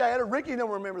nearly shattered. Ricky don't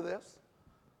remember this.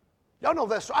 Y'all know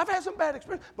that story. I've had some bad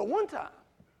experience, but one time,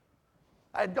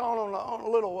 I had gone on a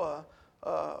little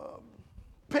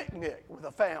picnic with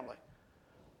a family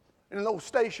in an old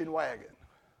station wagon.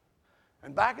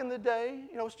 And back in the day,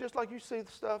 it's just like you see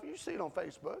the stuff. You see it on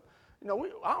Facebook.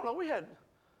 We had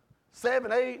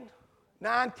 7, 8,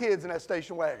 9 kids in that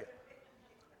station wagon.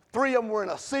 3 of them were in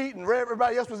a seat, and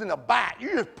everybody else was in the back.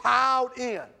 You just piled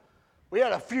in. We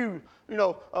had a few,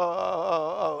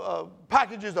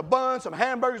 packages of buns, some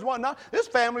hamburgers, and whatnot. This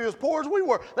family was as poor as we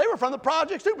were. They were from the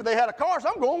projects too, but they had a car, so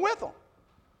I'm going with them.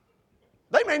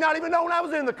 They may not even know when I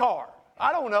was in the car.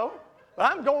 I don't know,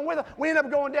 but I'm going with them. We ended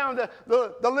up going down the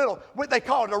little, what they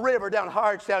call it, a river down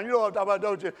Hartstown. You know what I'm talking about,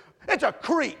 don't you? It's a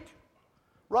creek,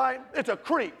 right? It's a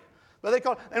creek. But they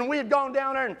called, and we had gone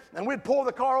down there, and we'd pull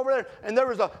the car over there, and there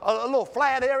was a little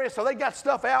flat area, so they got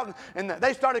stuff out, and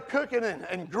they started cooking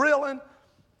and grilling.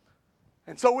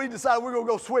 And so we decided we're going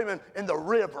to go swimming in the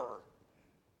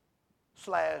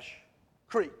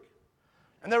river/creek.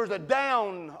 And there was a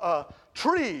down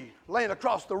tree laying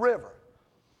across the river.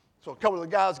 So a couple of the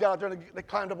guys got out there, and they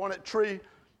climbed up on that tree.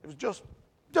 It was just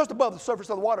above the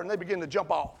surface of the water, and they began to jump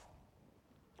off,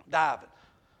 diving.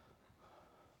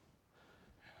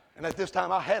 And at this time,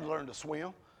 I had learned to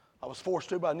swim. I was forced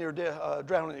to by near-death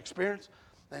drowning experience.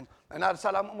 And I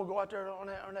decided I'm going to go out there on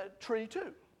that tree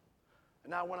too.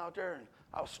 And I went out there, and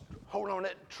I was holding on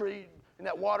that tree in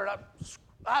that water. And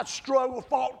I struggled,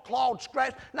 fought, clawed,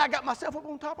 scratched, and I got myself up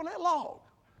on top of that log.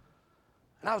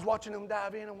 And I was watching them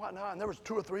dive in and whatnot, and there was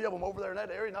 2 or 3 of them over there in that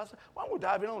area. And I said, why don't we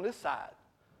dive in on this side?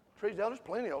 Trees down, there's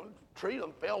plenty of them. Trees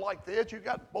that fell like this. You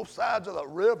got both sides of the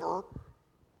river.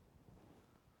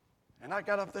 And I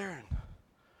got up there, and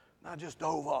I just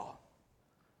dove off.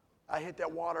 I hit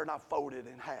that water, and I folded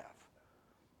in half.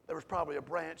 There was probably a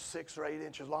branch 6 or 8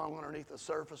 inches long underneath the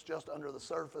surface, just under the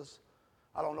surface.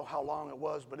 I don't know how long it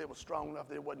was, but it was strong enough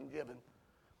that it wasn't giving.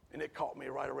 And it caught me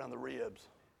right around the ribs.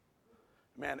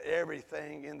 Man,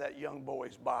 everything in that young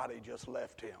boy's body just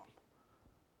left him.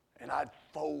 And I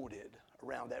folded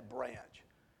around that branch,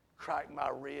 cracked my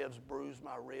ribs, bruised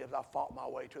my ribs. I fought my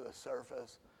way to the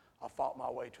surface. I fought my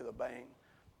way to the bank.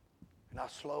 And I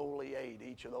slowly ate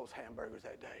each of those hamburgers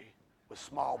that day with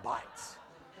small bites.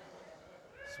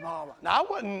 Small. Now,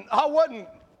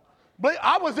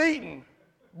 I was eating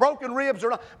broken ribs or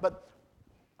not, but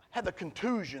I had the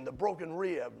contusion, the broken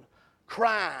rib,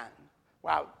 crying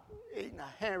while eating a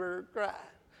hamburger, crying.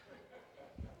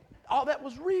 All that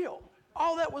was real.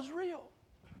 All that was real.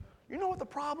 You know what the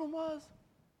problem was?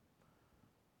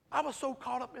 I was so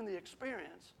caught up in the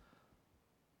experience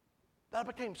that I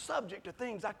became subject to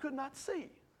things I could not see.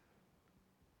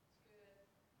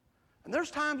 And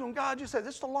there's times when God just said,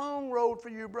 this is a long road for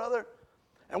you, brother.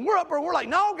 And we're up there and we're like,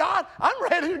 no, God, I'm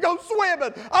ready to go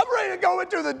swimming. I'm ready to go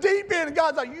into the deep end. And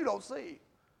God's like, you don't see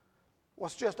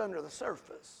what's just under the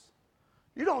surface.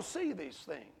 You don't see these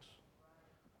things.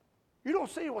 You don't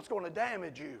see what's going to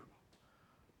damage you.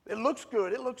 It looks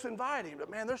good. It looks inviting. But,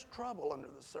 man, there's trouble under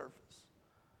the surface.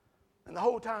 And the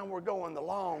whole time we're going the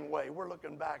long way, we're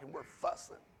looking back and we're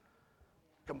fussing,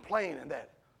 complaining that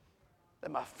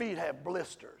my feet have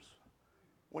blisters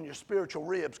when your spiritual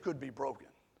ribs could be broken.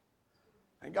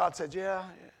 And God said, yeah,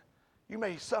 you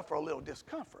may suffer a little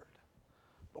discomfort,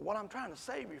 but what I'm trying to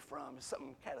save you from is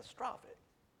something catastrophic.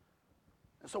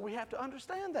 And so we have to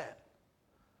understand that.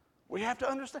 We have to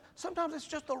understand. Sometimes it's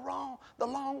just the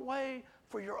long way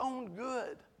for your own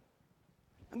good.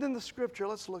 And then the scripture,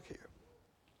 let's look here.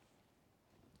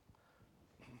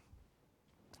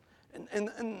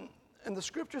 And the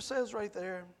scripture says right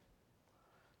there,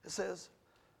 it says,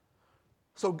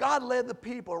 so God led the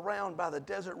people around by the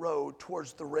desert road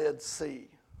towards the Red Sea.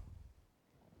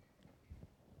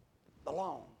 The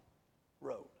long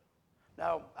road.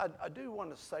 Now, I do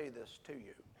want to say this to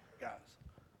you, guys.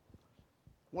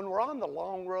 When we're on the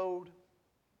long road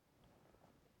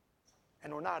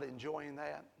and we're not enjoying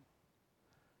that,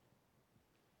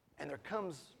 and there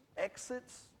comes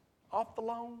exits off the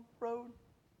long road,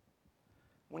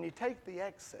 when you take the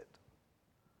exit,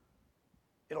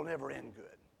 it'll never end good.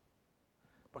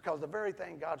 Because the very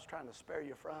thing God's trying to spare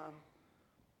you from,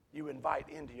 you invite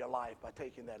into your life by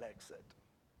taking that exit.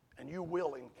 And you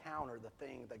will encounter the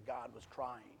thing that God was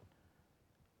trying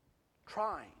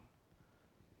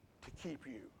to keep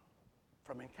you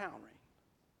from encountering.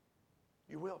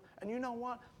 You will. And you know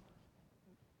what?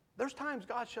 There's times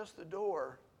God shuts the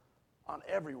door on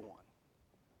everyone.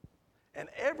 And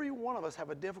every one of us have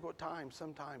a difficult time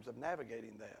sometimes of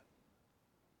navigating that.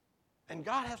 And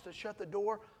God has to shut the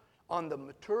door on the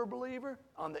mature believer,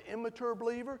 on the immature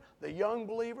believer, the young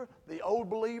believer, the old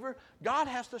believer. God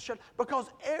has to shut, because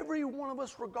every one of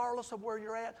us, regardless of where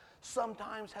you're at,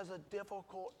 sometimes has a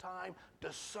difficult time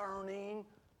discerning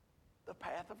the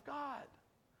path of God.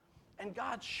 And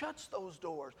God shuts those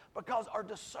doors because our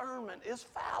discernment is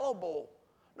fallible,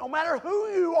 no matter who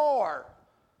you are.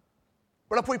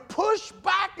 But if we push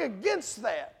back against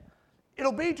that,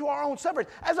 it'll be to our own suffering.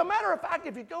 As a matter of fact,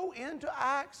 if you go into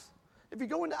Acts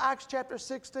chapter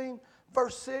 16,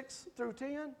 verse 6 through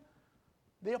 10,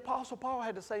 the Apostle Paul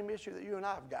had the same issue that you and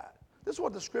I have got. This is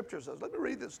what the Scripture says. Let me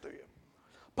read this to you.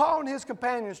 Paul and his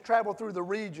companions traveled through the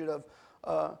region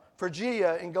of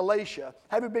Phrygia and Galatia,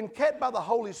 having been kept by the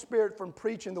Holy Spirit from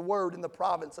preaching the word in the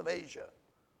province of Asia.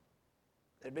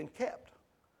 They'd been kept.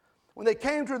 When they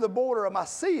came to the border of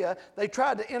Mysia, they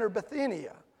tried to enter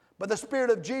Bithynia, but the Spirit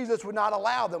of Jesus would not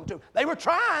allow them to. They were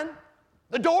trying.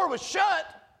 The door was shut.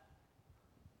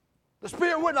 The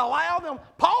Spirit wouldn't allow them.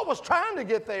 Paul was trying to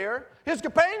get there. His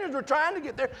companions were trying to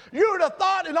get there. You would have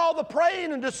thought in all the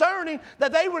praying and discerning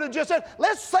that they would have just said,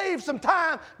 let's save some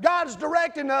time. God's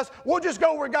directing us. We'll just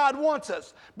go where God wants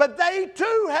us. But they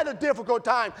too had a difficult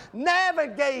time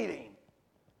navigating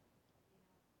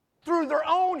through their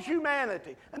own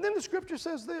humanity. And then the Scripture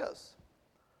says this.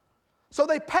 So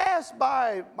they passed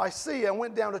by Mysia and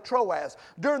went down to Troas.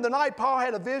 During the night, Paul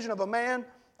had a vision of a man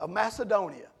of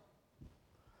Macedonia,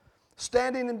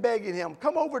 standing and begging him,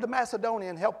 come over to Macedonia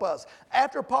and help us.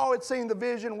 After Paul had seen the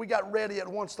vision, we got ready at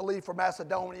once to leave for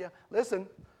Macedonia. Listen,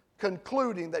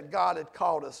 concluding that God had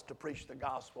called us to preach the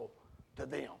gospel to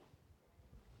them.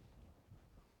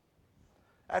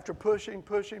 After pushing,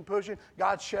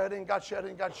 God shutting.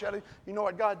 You know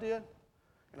what God did?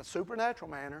 In a supernatural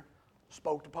manner,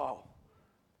 spoke to Paul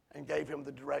and gave him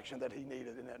the direction that he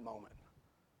needed in that moment.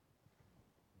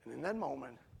 And in that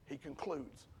moment, he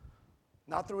concludes,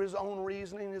 not through his own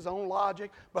reasoning, his own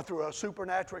logic, but through a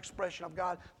supernatural expression of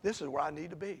God, this is where I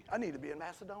need to be. I need to be in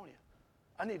Macedonia.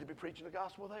 I need to be preaching the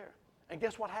gospel there. And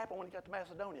guess what happened when he got to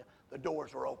Macedonia? The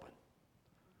doors were open.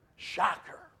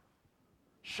 Shocker.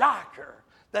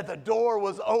 That the door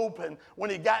was open when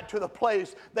he got to the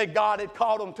place that God had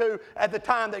called him to at the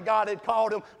time that God had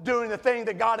called him, doing the thing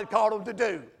that God had called him to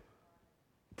do.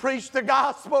 Preach the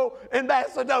gospel in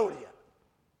Macedonia.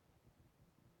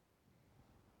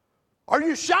 Are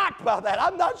you shocked by that?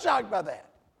 I'm not shocked by that.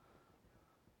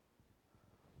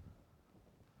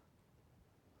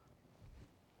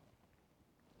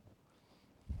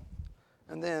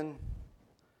 And then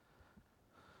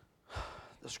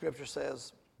the Scripture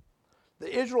says, the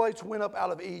Israelites went up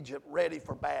out of Egypt ready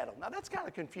for battle. Now that's kind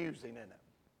of confusing, isn't it?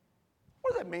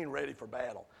 What does that mean, ready for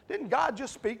battle? Didn't God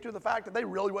just speak to the fact that they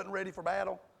really wasn't ready for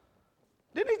battle?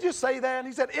 Didn't he just say that?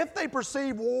 He said if they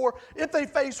perceive war, if they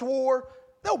face war,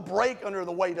 they'll break under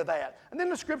the weight of that. And then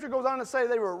the Scripture goes on to say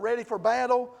they were ready for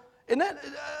battle. And that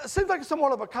seems like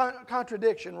somewhat of a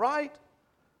contradiction, right?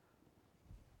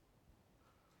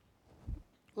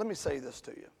 Let me say this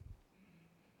to you.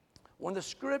 When the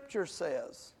Scripture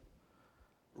says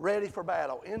ready for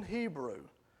battle, in Hebrew,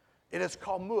 it is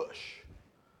called mush.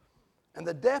 And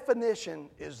the definition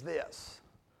is this: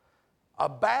 a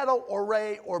battle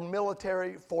array or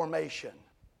military formation.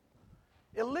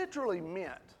 It literally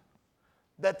meant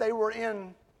that they were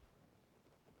in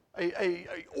a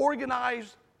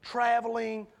organized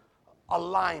traveling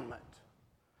alignment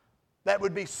that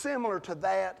would be similar to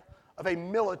that of a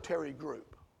military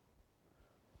group.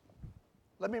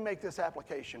 Let me make this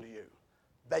application to you.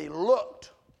 They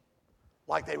looked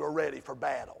like they were ready for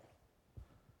battle,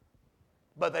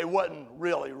 but they wasn't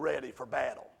really ready for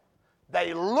battle.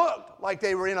 They looked like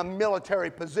they were in a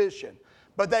military position,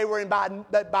 but they were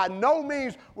by no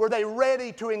means were they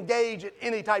ready to engage in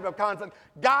any type of conflict.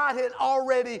 God had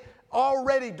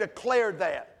already declared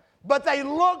that, but they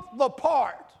looked the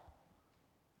part.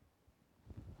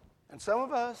 And some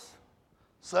of us,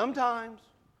 sometimes,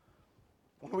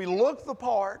 when we look the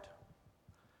part,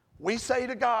 we say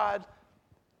to God,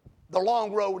 the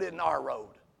long road isn't our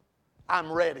road.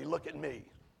 I'm ready, look at me.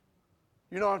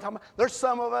 You know what I'm talking about? There's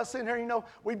some of us in here,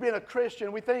 we've been a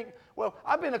Christian. We think, well,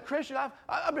 I've been a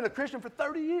Christian for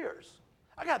 30 years.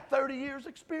 I got 30 years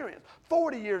experience,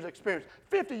 40 years experience,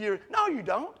 50 years. No, you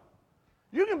don't.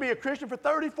 You can be a Christian for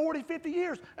 30, 40, 50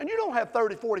 years, and you don't have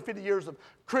 30, 40, 50 years of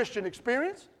Christian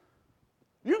experience.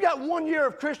 You got 1 year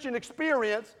of Christian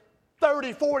experience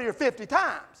 30, 40, or 50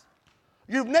 times.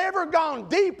 You've never gone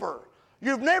deeper.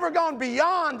 You've never gone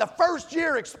beyond the first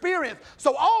year experience.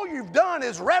 So all you've done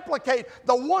is replicate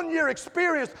the 1 year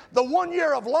experience, the 1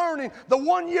 year of learning, the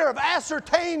 1 year of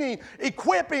ascertaining,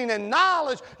 equipping, and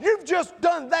knowledge. You've just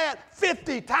done that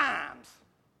 50 times.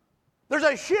 There's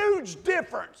a huge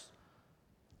difference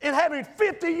in having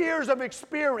 50 years of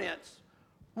experience,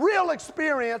 real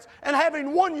experience, and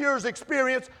having 1 year's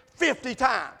experience 50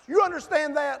 times. You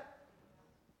understand that?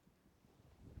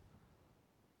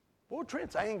 Boy,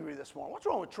 Trent's angry this morning. What's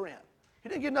wrong with Trent? He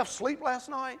didn't get enough sleep last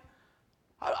night?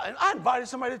 I invited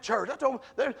somebody to church. I told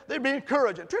them they'd be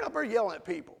encouraging. Trent up there yelling at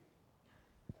people.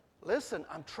 Listen,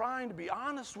 I'm trying to be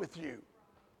honest with you.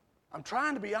 I'm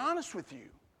trying to be honest with you.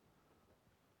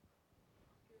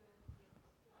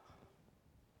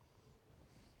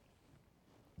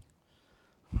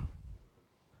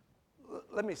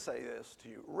 Let me say this to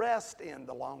you. Rest in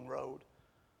the long road.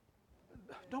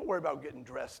 Don't worry about getting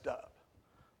dressed up.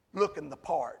 Looking the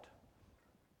part.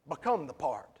 Become the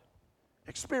part.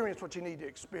 Experience what you need to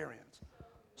experience.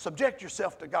 Subject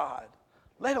yourself to God.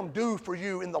 Let Him do for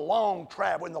you in the long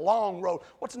travel, in the long road,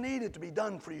 what's needed to be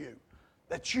done for you,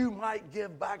 that you might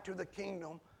give back to the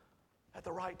kingdom at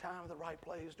the right time, at the right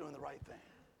place, doing the right thing.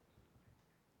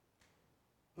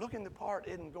 Looking the part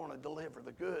isn't going to deliver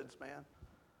the goods, man.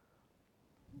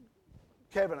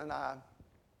 Kevin and I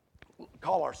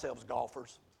call ourselves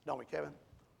golfers, don't we, Kevin?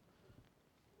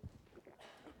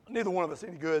 Neither one of us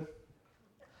any good.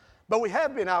 But we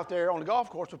have been out there on the golf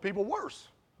course with people worse,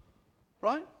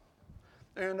 right?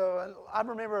 And I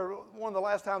remember one of the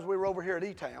last times we were over here at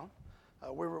E-Town.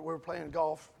 We were playing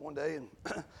golf one day, and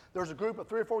there was a group of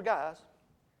 3 or 4 guys.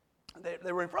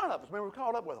 They were in front of us. Remember, we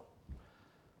caught up with them.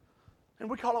 And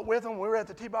we caught up with them. We were at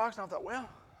the tee box, and I thought, well,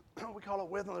 we caught up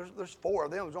with them. There's 4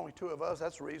 of them. There's only 2 of us.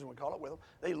 That's the reason we caught up with them.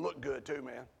 They look good, too,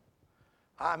 man.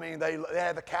 I mean, they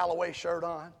had the Callaway shirt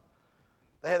on.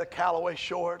 They had the Callaway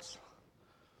shorts.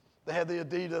 They had the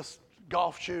Adidas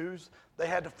golf shoes. They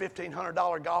had the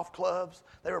 $1,500 golf clubs.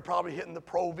 They were probably hitting the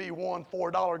Pro V1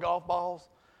 $4 golf balls.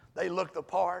 They looked the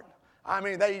part. I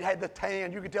mean, they had the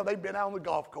tan. You could tell they'd been out on the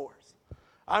golf course.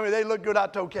 I mean, they looked good. I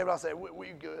told Kevin, I said, we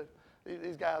good.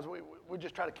 These guys, we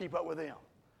just try to keep up with them.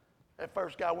 That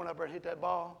first guy went up there and hit that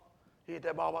ball. He hit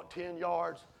that ball about 10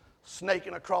 yards,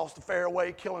 snaking across the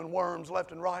fairway, killing worms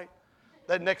left and right.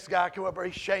 That next guy come up there,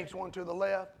 he shanks one to the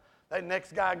left. That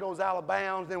next guy goes out of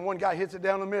bounds, then one guy hits it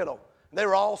down the middle. They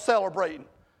were all celebrating.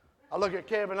 I look at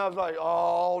Kevin, I was like,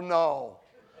 oh no.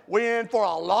 We're in for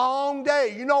a long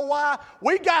day. You know why?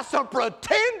 We got some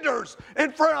pretenders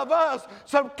in front of us,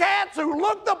 some cats who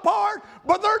look the part,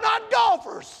 but they're not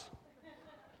golfers.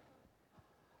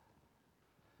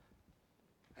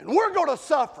 And we're going to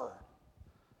suffer.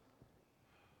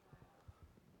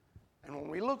 And when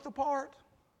we look the part,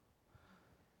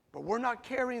 but we're not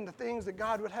carrying the things that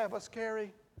God would have us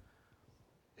carry,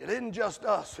 it isn't just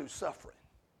us who's suffering.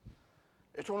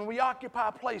 It's when we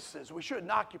occupy places we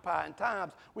shouldn't occupy, in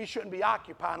times we shouldn't be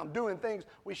occupying them, doing things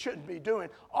we shouldn't be doing.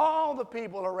 All the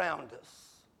people around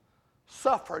us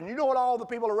suffer. And you know what all the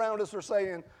people around us are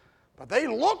saying? But they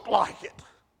look like it.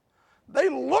 They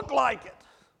look like it.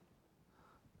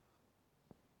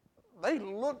 They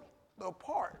look the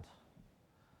part.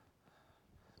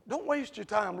 Don't waste your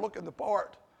time looking the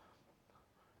part.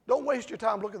 Don't waste your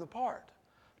time looking the part.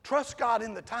 Trust God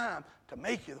in the time to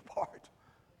make you the part.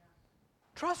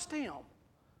 Trust Him.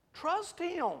 Trust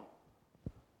Him.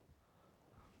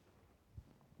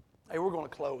 Hey, we're going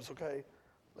to close, okay?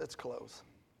 Let's close.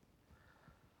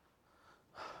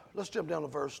 Let's jump down to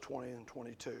verse 20 and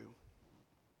 22.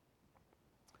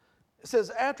 It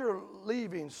says, after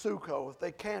leaving Sukkoth,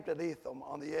 they camped at Etham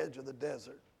on the edge of the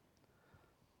desert.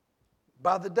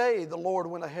 By the day, the Lord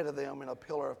went ahead of them in a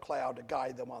pillar of cloud to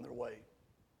guide them on their way.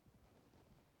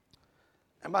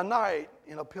 And by night,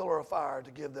 in a pillar of fire to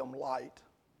give them light,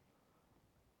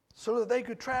 so that they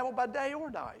could travel by day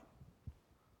or night.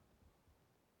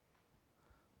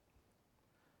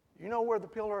 You know where the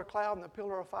pillar of cloud and the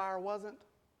pillar of fire wasn't?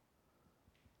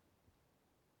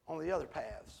 On the other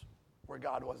paths where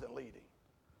God wasn't leading.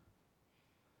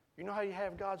 You know how you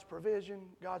have God's provision,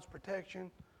 God's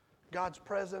protection, God's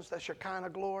presence, that's your kind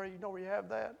of glory. You know where you have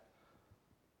that?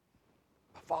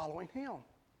 By following Him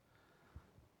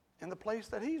in the place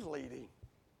that He's leading.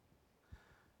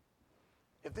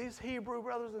 If these Hebrew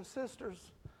brothers and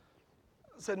sisters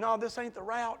said, no, this ain't the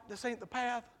route, this ain't the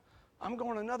path, I'm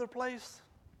going another place.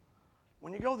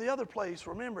 When you go the other place,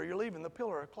 remember, you're leaving the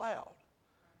pillar of cloud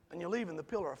and you're leaving the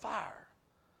pillar of fire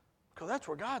because that's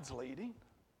where God's leading.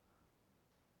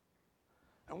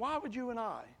 And why would you and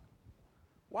I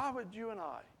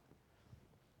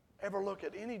ever look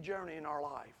at any journey in our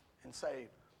life and say,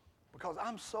 because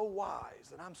I'm so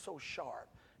wise and I'm so sharp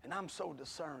and I'm so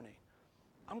discerning,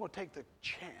 I'm going to take the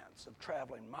chance of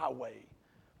traveling my way,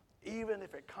 even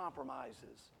if it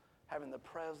compromises having the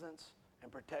presence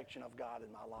and protection of God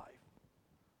in my life.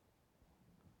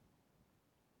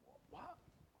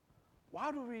 Why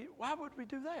would we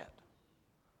do that?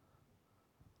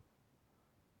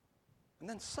 And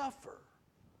then suffer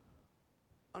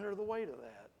under the weight of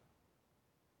that.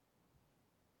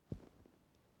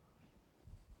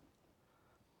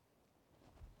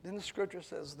 Then the scripture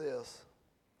says this,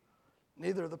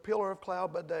 neither the pillar of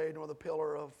cloud by day nor the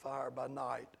pillar of fire by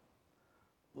night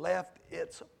left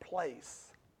its place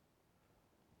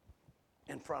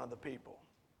in front of the people.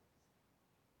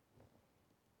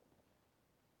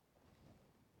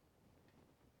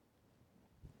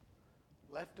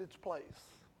 Left its place.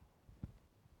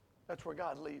 That's where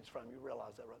God leads from. You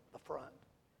realize that, right? The front.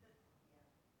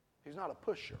 He's not a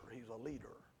pusher. He's a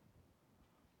leader.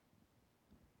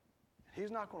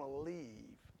 He's not going to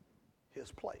leave his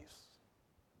place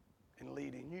in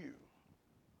leading you.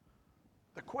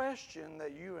 The question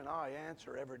that you and I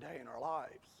answer every day in our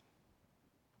lives,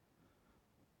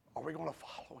 are we going to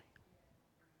follow him?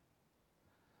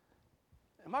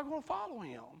 Am I going to follow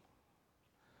him?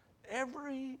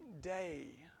 Every day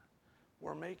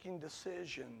we're making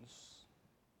decisions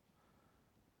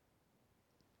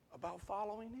about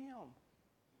following him.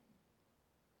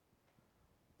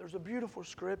 There's a beautiful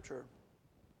scripture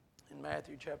in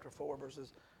Matthew chapter 4,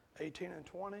 verses 18 and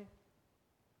 20.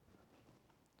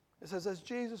 It says, as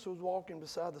Jesus was walking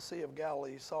beside the Sea of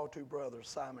Galilee, he saw two brothers,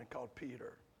 Simon called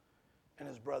Peter and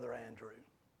his brother Andrew.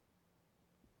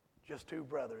 Just two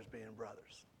brothers being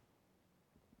brothers.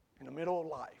 In the middle of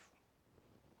life.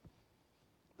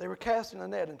 They were casting a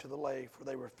net into the lake, for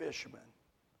they were fishermen.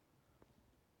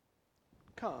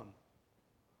 Come,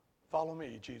 follow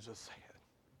me, Jesus said.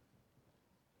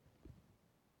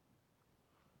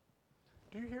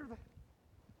 Do you hear that?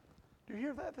 Do you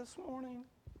hear that this morning?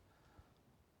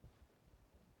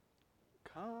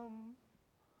 Come,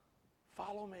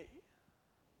 follow me.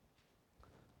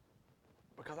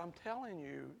 Because I'm telling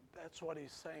you, that's what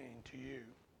he's saying to you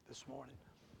this morning.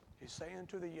 He's saying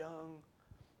to the young,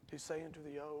 he's saying to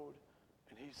the old,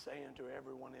 and he's saying to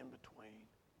everyone in between,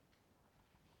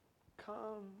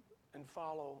 come and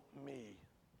follow me.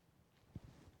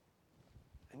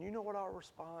 And you know what our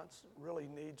response really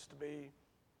needs to be?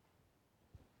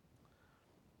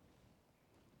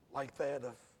 Like that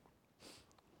of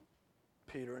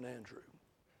Peter and Andrew.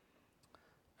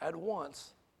 At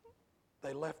once,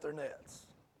 they left their nets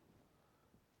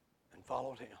and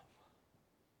followed him.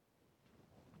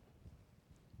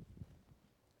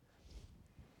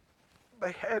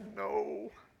 They had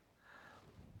no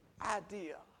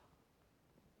idea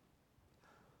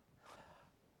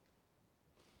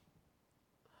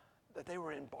that they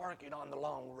were embarking on the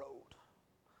long road.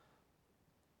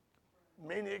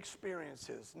 Many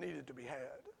experiences needed to be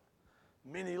had.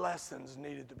 Many lessons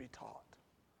needed to be taught.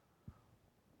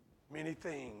 Many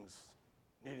things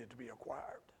needed to be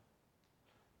acquired.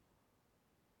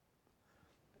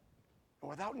 And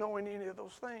without knowing any of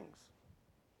those things,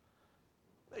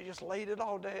 they just laid it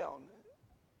all down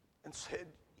and said,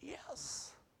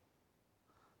 yes.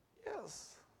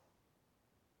 Yes.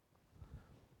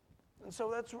 And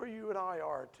so that's where you and I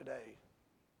are today.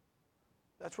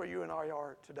 That's where you and I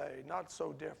are today. Not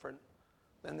so different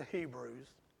than the Hebrews.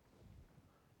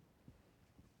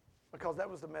 Because that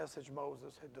was the message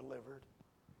Moses had delivered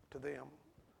to them.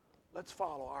 Let's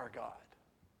follow our God.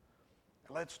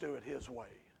 And let's do it his way.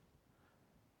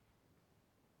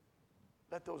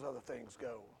 Let those other things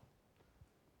go.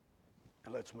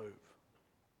 And let's move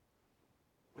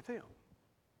with him.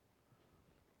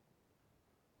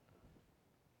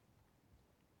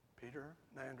 Peter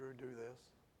and Andrew do this.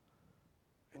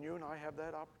 And you and I have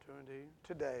that opportunity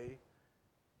today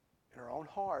in our own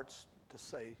hearts to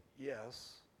say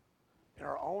yes, in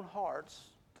our own hearts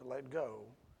to let go,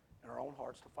 in our own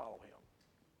hearts to follow him.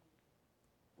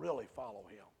 Really follow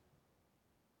him.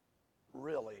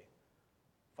 Really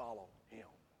follow him.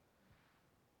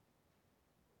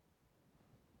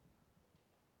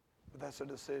 But that's a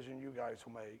decision you guys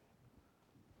will make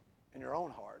in your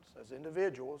own hearts as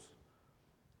individuals.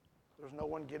 There's no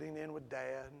one getting in with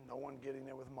dad, no one getting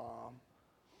in with mom.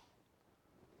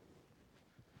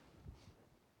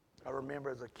 I remember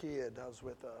as a kid, I was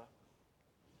with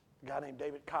a guy named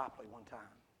David Copley one time.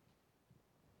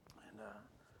 And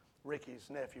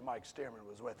Ricky's nephew, Mike Stearman,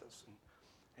 was with us.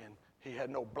 And he had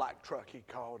no black truck. He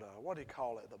called, what did he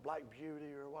call it? The Black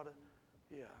Beauty or what?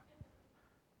 Yeah.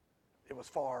 It was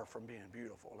far from being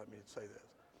beautiful, let me say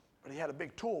this. But he had a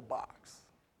big toolbox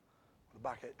the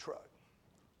back of that truck.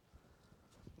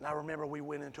 And I remember we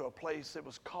went into a place that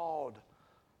was called,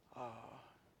 I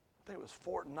think it was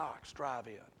Fort Knox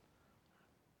Drive-In. There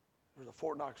was a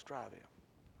Fort Knox Drive-In.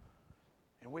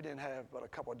 And we didn't have but a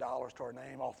couple of dollars to our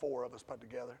name, all four of us put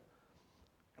together.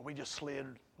 And we just slid,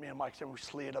 me and Mike said, we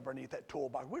slid up underneath that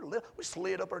toolbox. We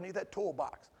slid up underneath that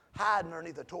toolbox, hiding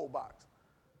underneath the toolbox.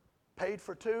 Paid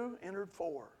for 2, entered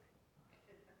 4.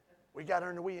 We got in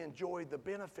and we enjoyed the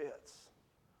benefits.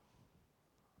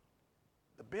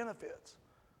 The benefits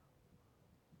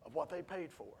of what they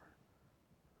paid for.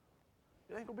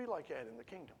 It ain't going to be like that in the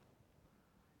kingdom.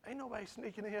 Ain't nobody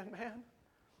sneaking in, man.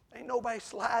 Ain't nobody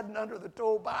sliding under the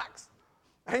toolbox.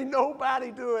 Ain't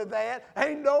nobody doing that.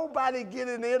 Ain't nobody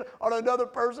getting in on another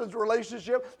person's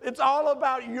relationship. It's all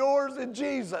about yours and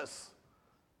Jesus.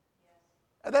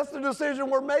 And that's the decision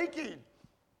we're making.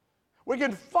 We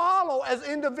can follow as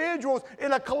individuals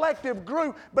in a collective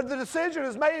group, but the decision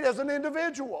is made as an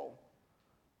individual.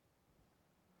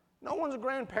 No one's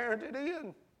grandparented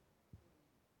in.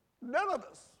 None of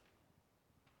us.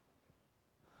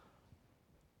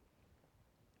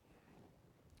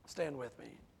 Stand with me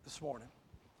this morning.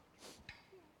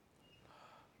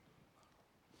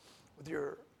 With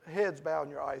your heads bowed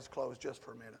and your eyes closed just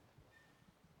for a minute.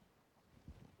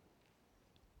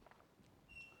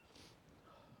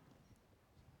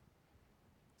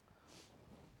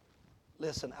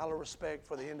 Listen, out of respect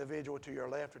for the individual to your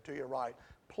left or to your right,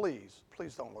 please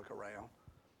don't look around.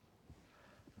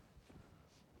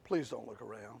 Please don't look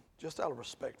around, just out of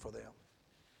respect for them.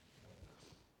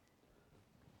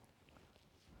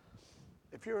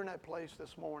 If you're in that place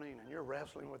this morning and you're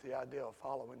wrestling with the idea of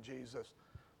following Jesus,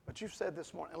 but you've said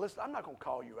this morning, and listen, I'm not going to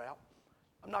call you out.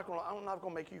 I'm not going to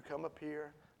make you come up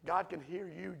here. God can hear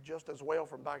you just as well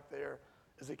from back there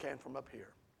as he can from up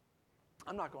here.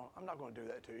 I'm not going to do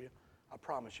that to you. I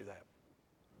promise you that.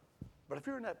 But if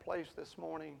you're in that place this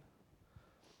morning,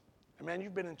 and man,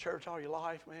 you've been in church all your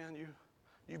life, man.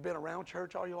 You've been around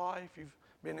church all your life. You've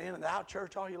been in and out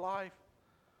church all your life.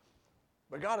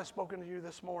 But God has spoken to you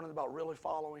this morning about really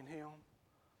following him,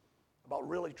 about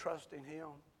really trusting him.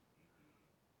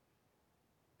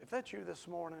 If that's you this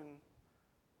morning,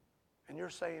 and you're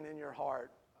saying in your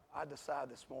heart, I decide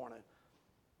this morning,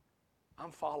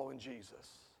 I'm following Jesus.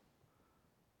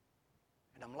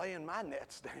 And I'm laying my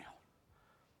nets down.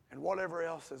 And whatever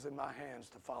else is in my hands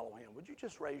to follow him. Would you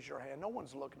just raise your hand? No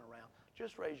one's looking around.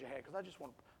 Just raise your hand because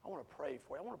I want to pray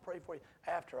for you. I want to pray for you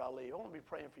after I leave. I want to be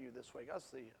praying for you this week. I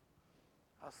see you.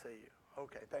 I see you.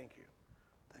 Okay, thank you.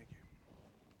 Thank you.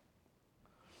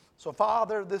 So,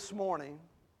 Father, this morning,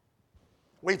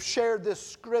 we've shared this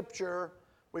scripture.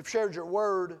 We've shared your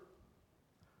word.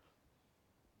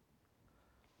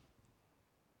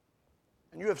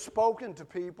 And you have spoken to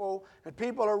people, and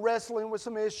people are wrestling with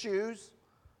some issues,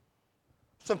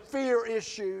 some fear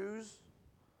issues,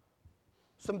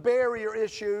 some barrier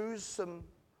issues, some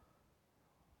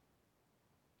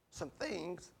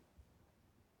things.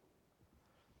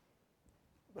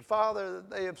 But Father,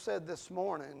 they have said this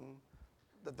morning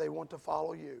that they want to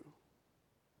follow you.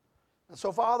 And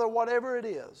so, Father, whatever it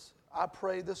is, I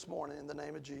pray this morning in the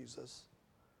name of Jesus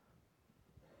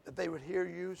that they would hear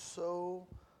you so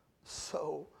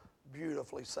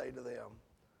beautifully say to them,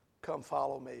 come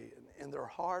follow me. And in their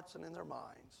hearts and in their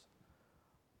minds,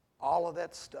 all of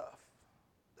that stuff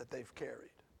that they've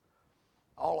carried,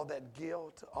 all of that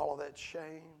guilt, all of that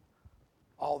shame,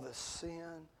 all the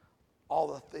sin, all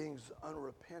the things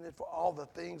unrepented for, all the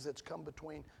things that's come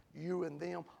between you and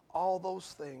them, all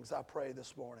those things I pray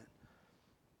this morning,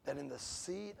 that in the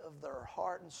seat of their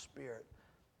heart and spirit,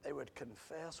 they would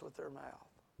confess with their mouth,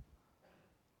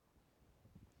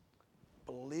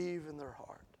 believe in their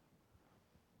heart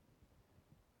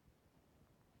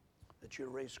that you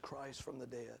raised Christ from the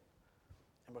dead.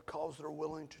 And because they're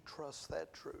willing to trust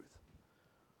that truth,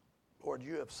 Lord,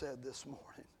 you have said this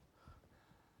morning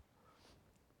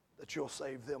that you'll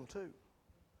save them too,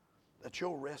 that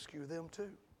you'll rescue them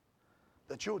too,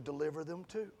 that you'll deliver them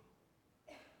too.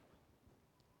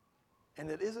 And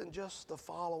it isn't just the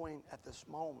following at this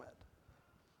moment,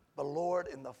 but Lord,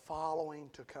 in the following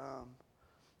to come.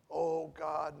 Oh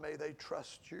God, may they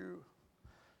trust you,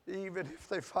 even if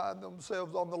they find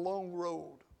themselves on the long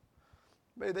road.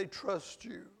 May they trust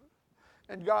you.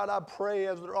 And God, I pray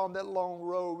as they're on that long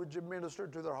road, would you minister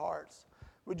to their hearts?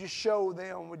 Would you show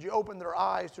them? Would you open their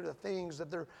eyes to the things that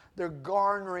they're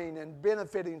garnering and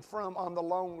benefiting from on the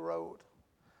long road?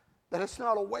 That it's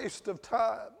not a waste of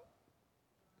time.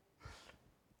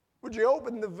 Would you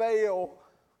open the veil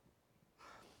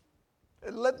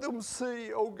and let them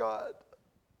see, oh God,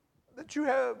 that you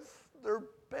have their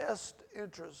best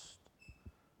interest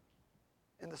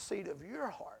in the seat of your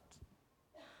heart,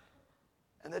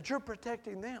 and that you're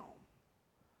protecting them.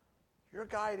 You're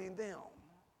guiding them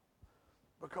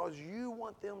because you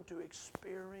want them to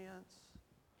experience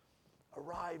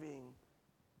arriving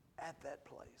at that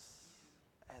place,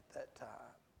 at that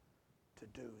time, to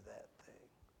do that thing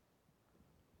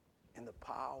in the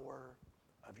power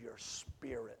of your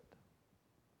Spirit.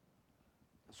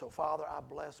 And so, Father, I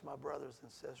bless my brothers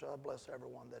and sisters. I bless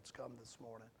everyone that's come this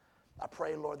morning. I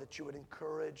pray, Lord, that you would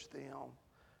encourage them.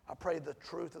 I pray the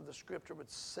truth of the Scripture would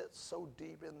sit so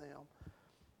deep in them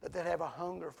that they'd have a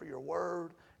hunger for your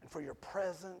word and for your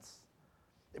presence.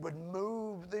 It would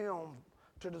move them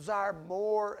to desire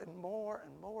more and more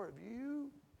and more of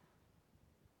you.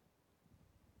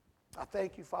 I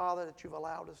thank you, Father, that you've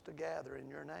allowed us to gather in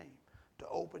your name, to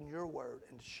open your word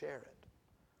and to share it.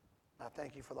 And I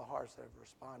thank you for the hearts that have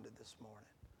responded this morning.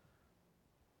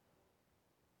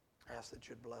 I ask that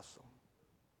you'd bless them.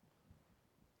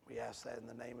 We ask that in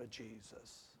the name of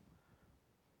Jesus.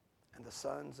 And the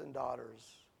sons and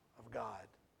daughters of God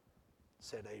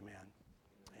said amen.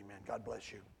 Amen. God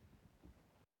bless you.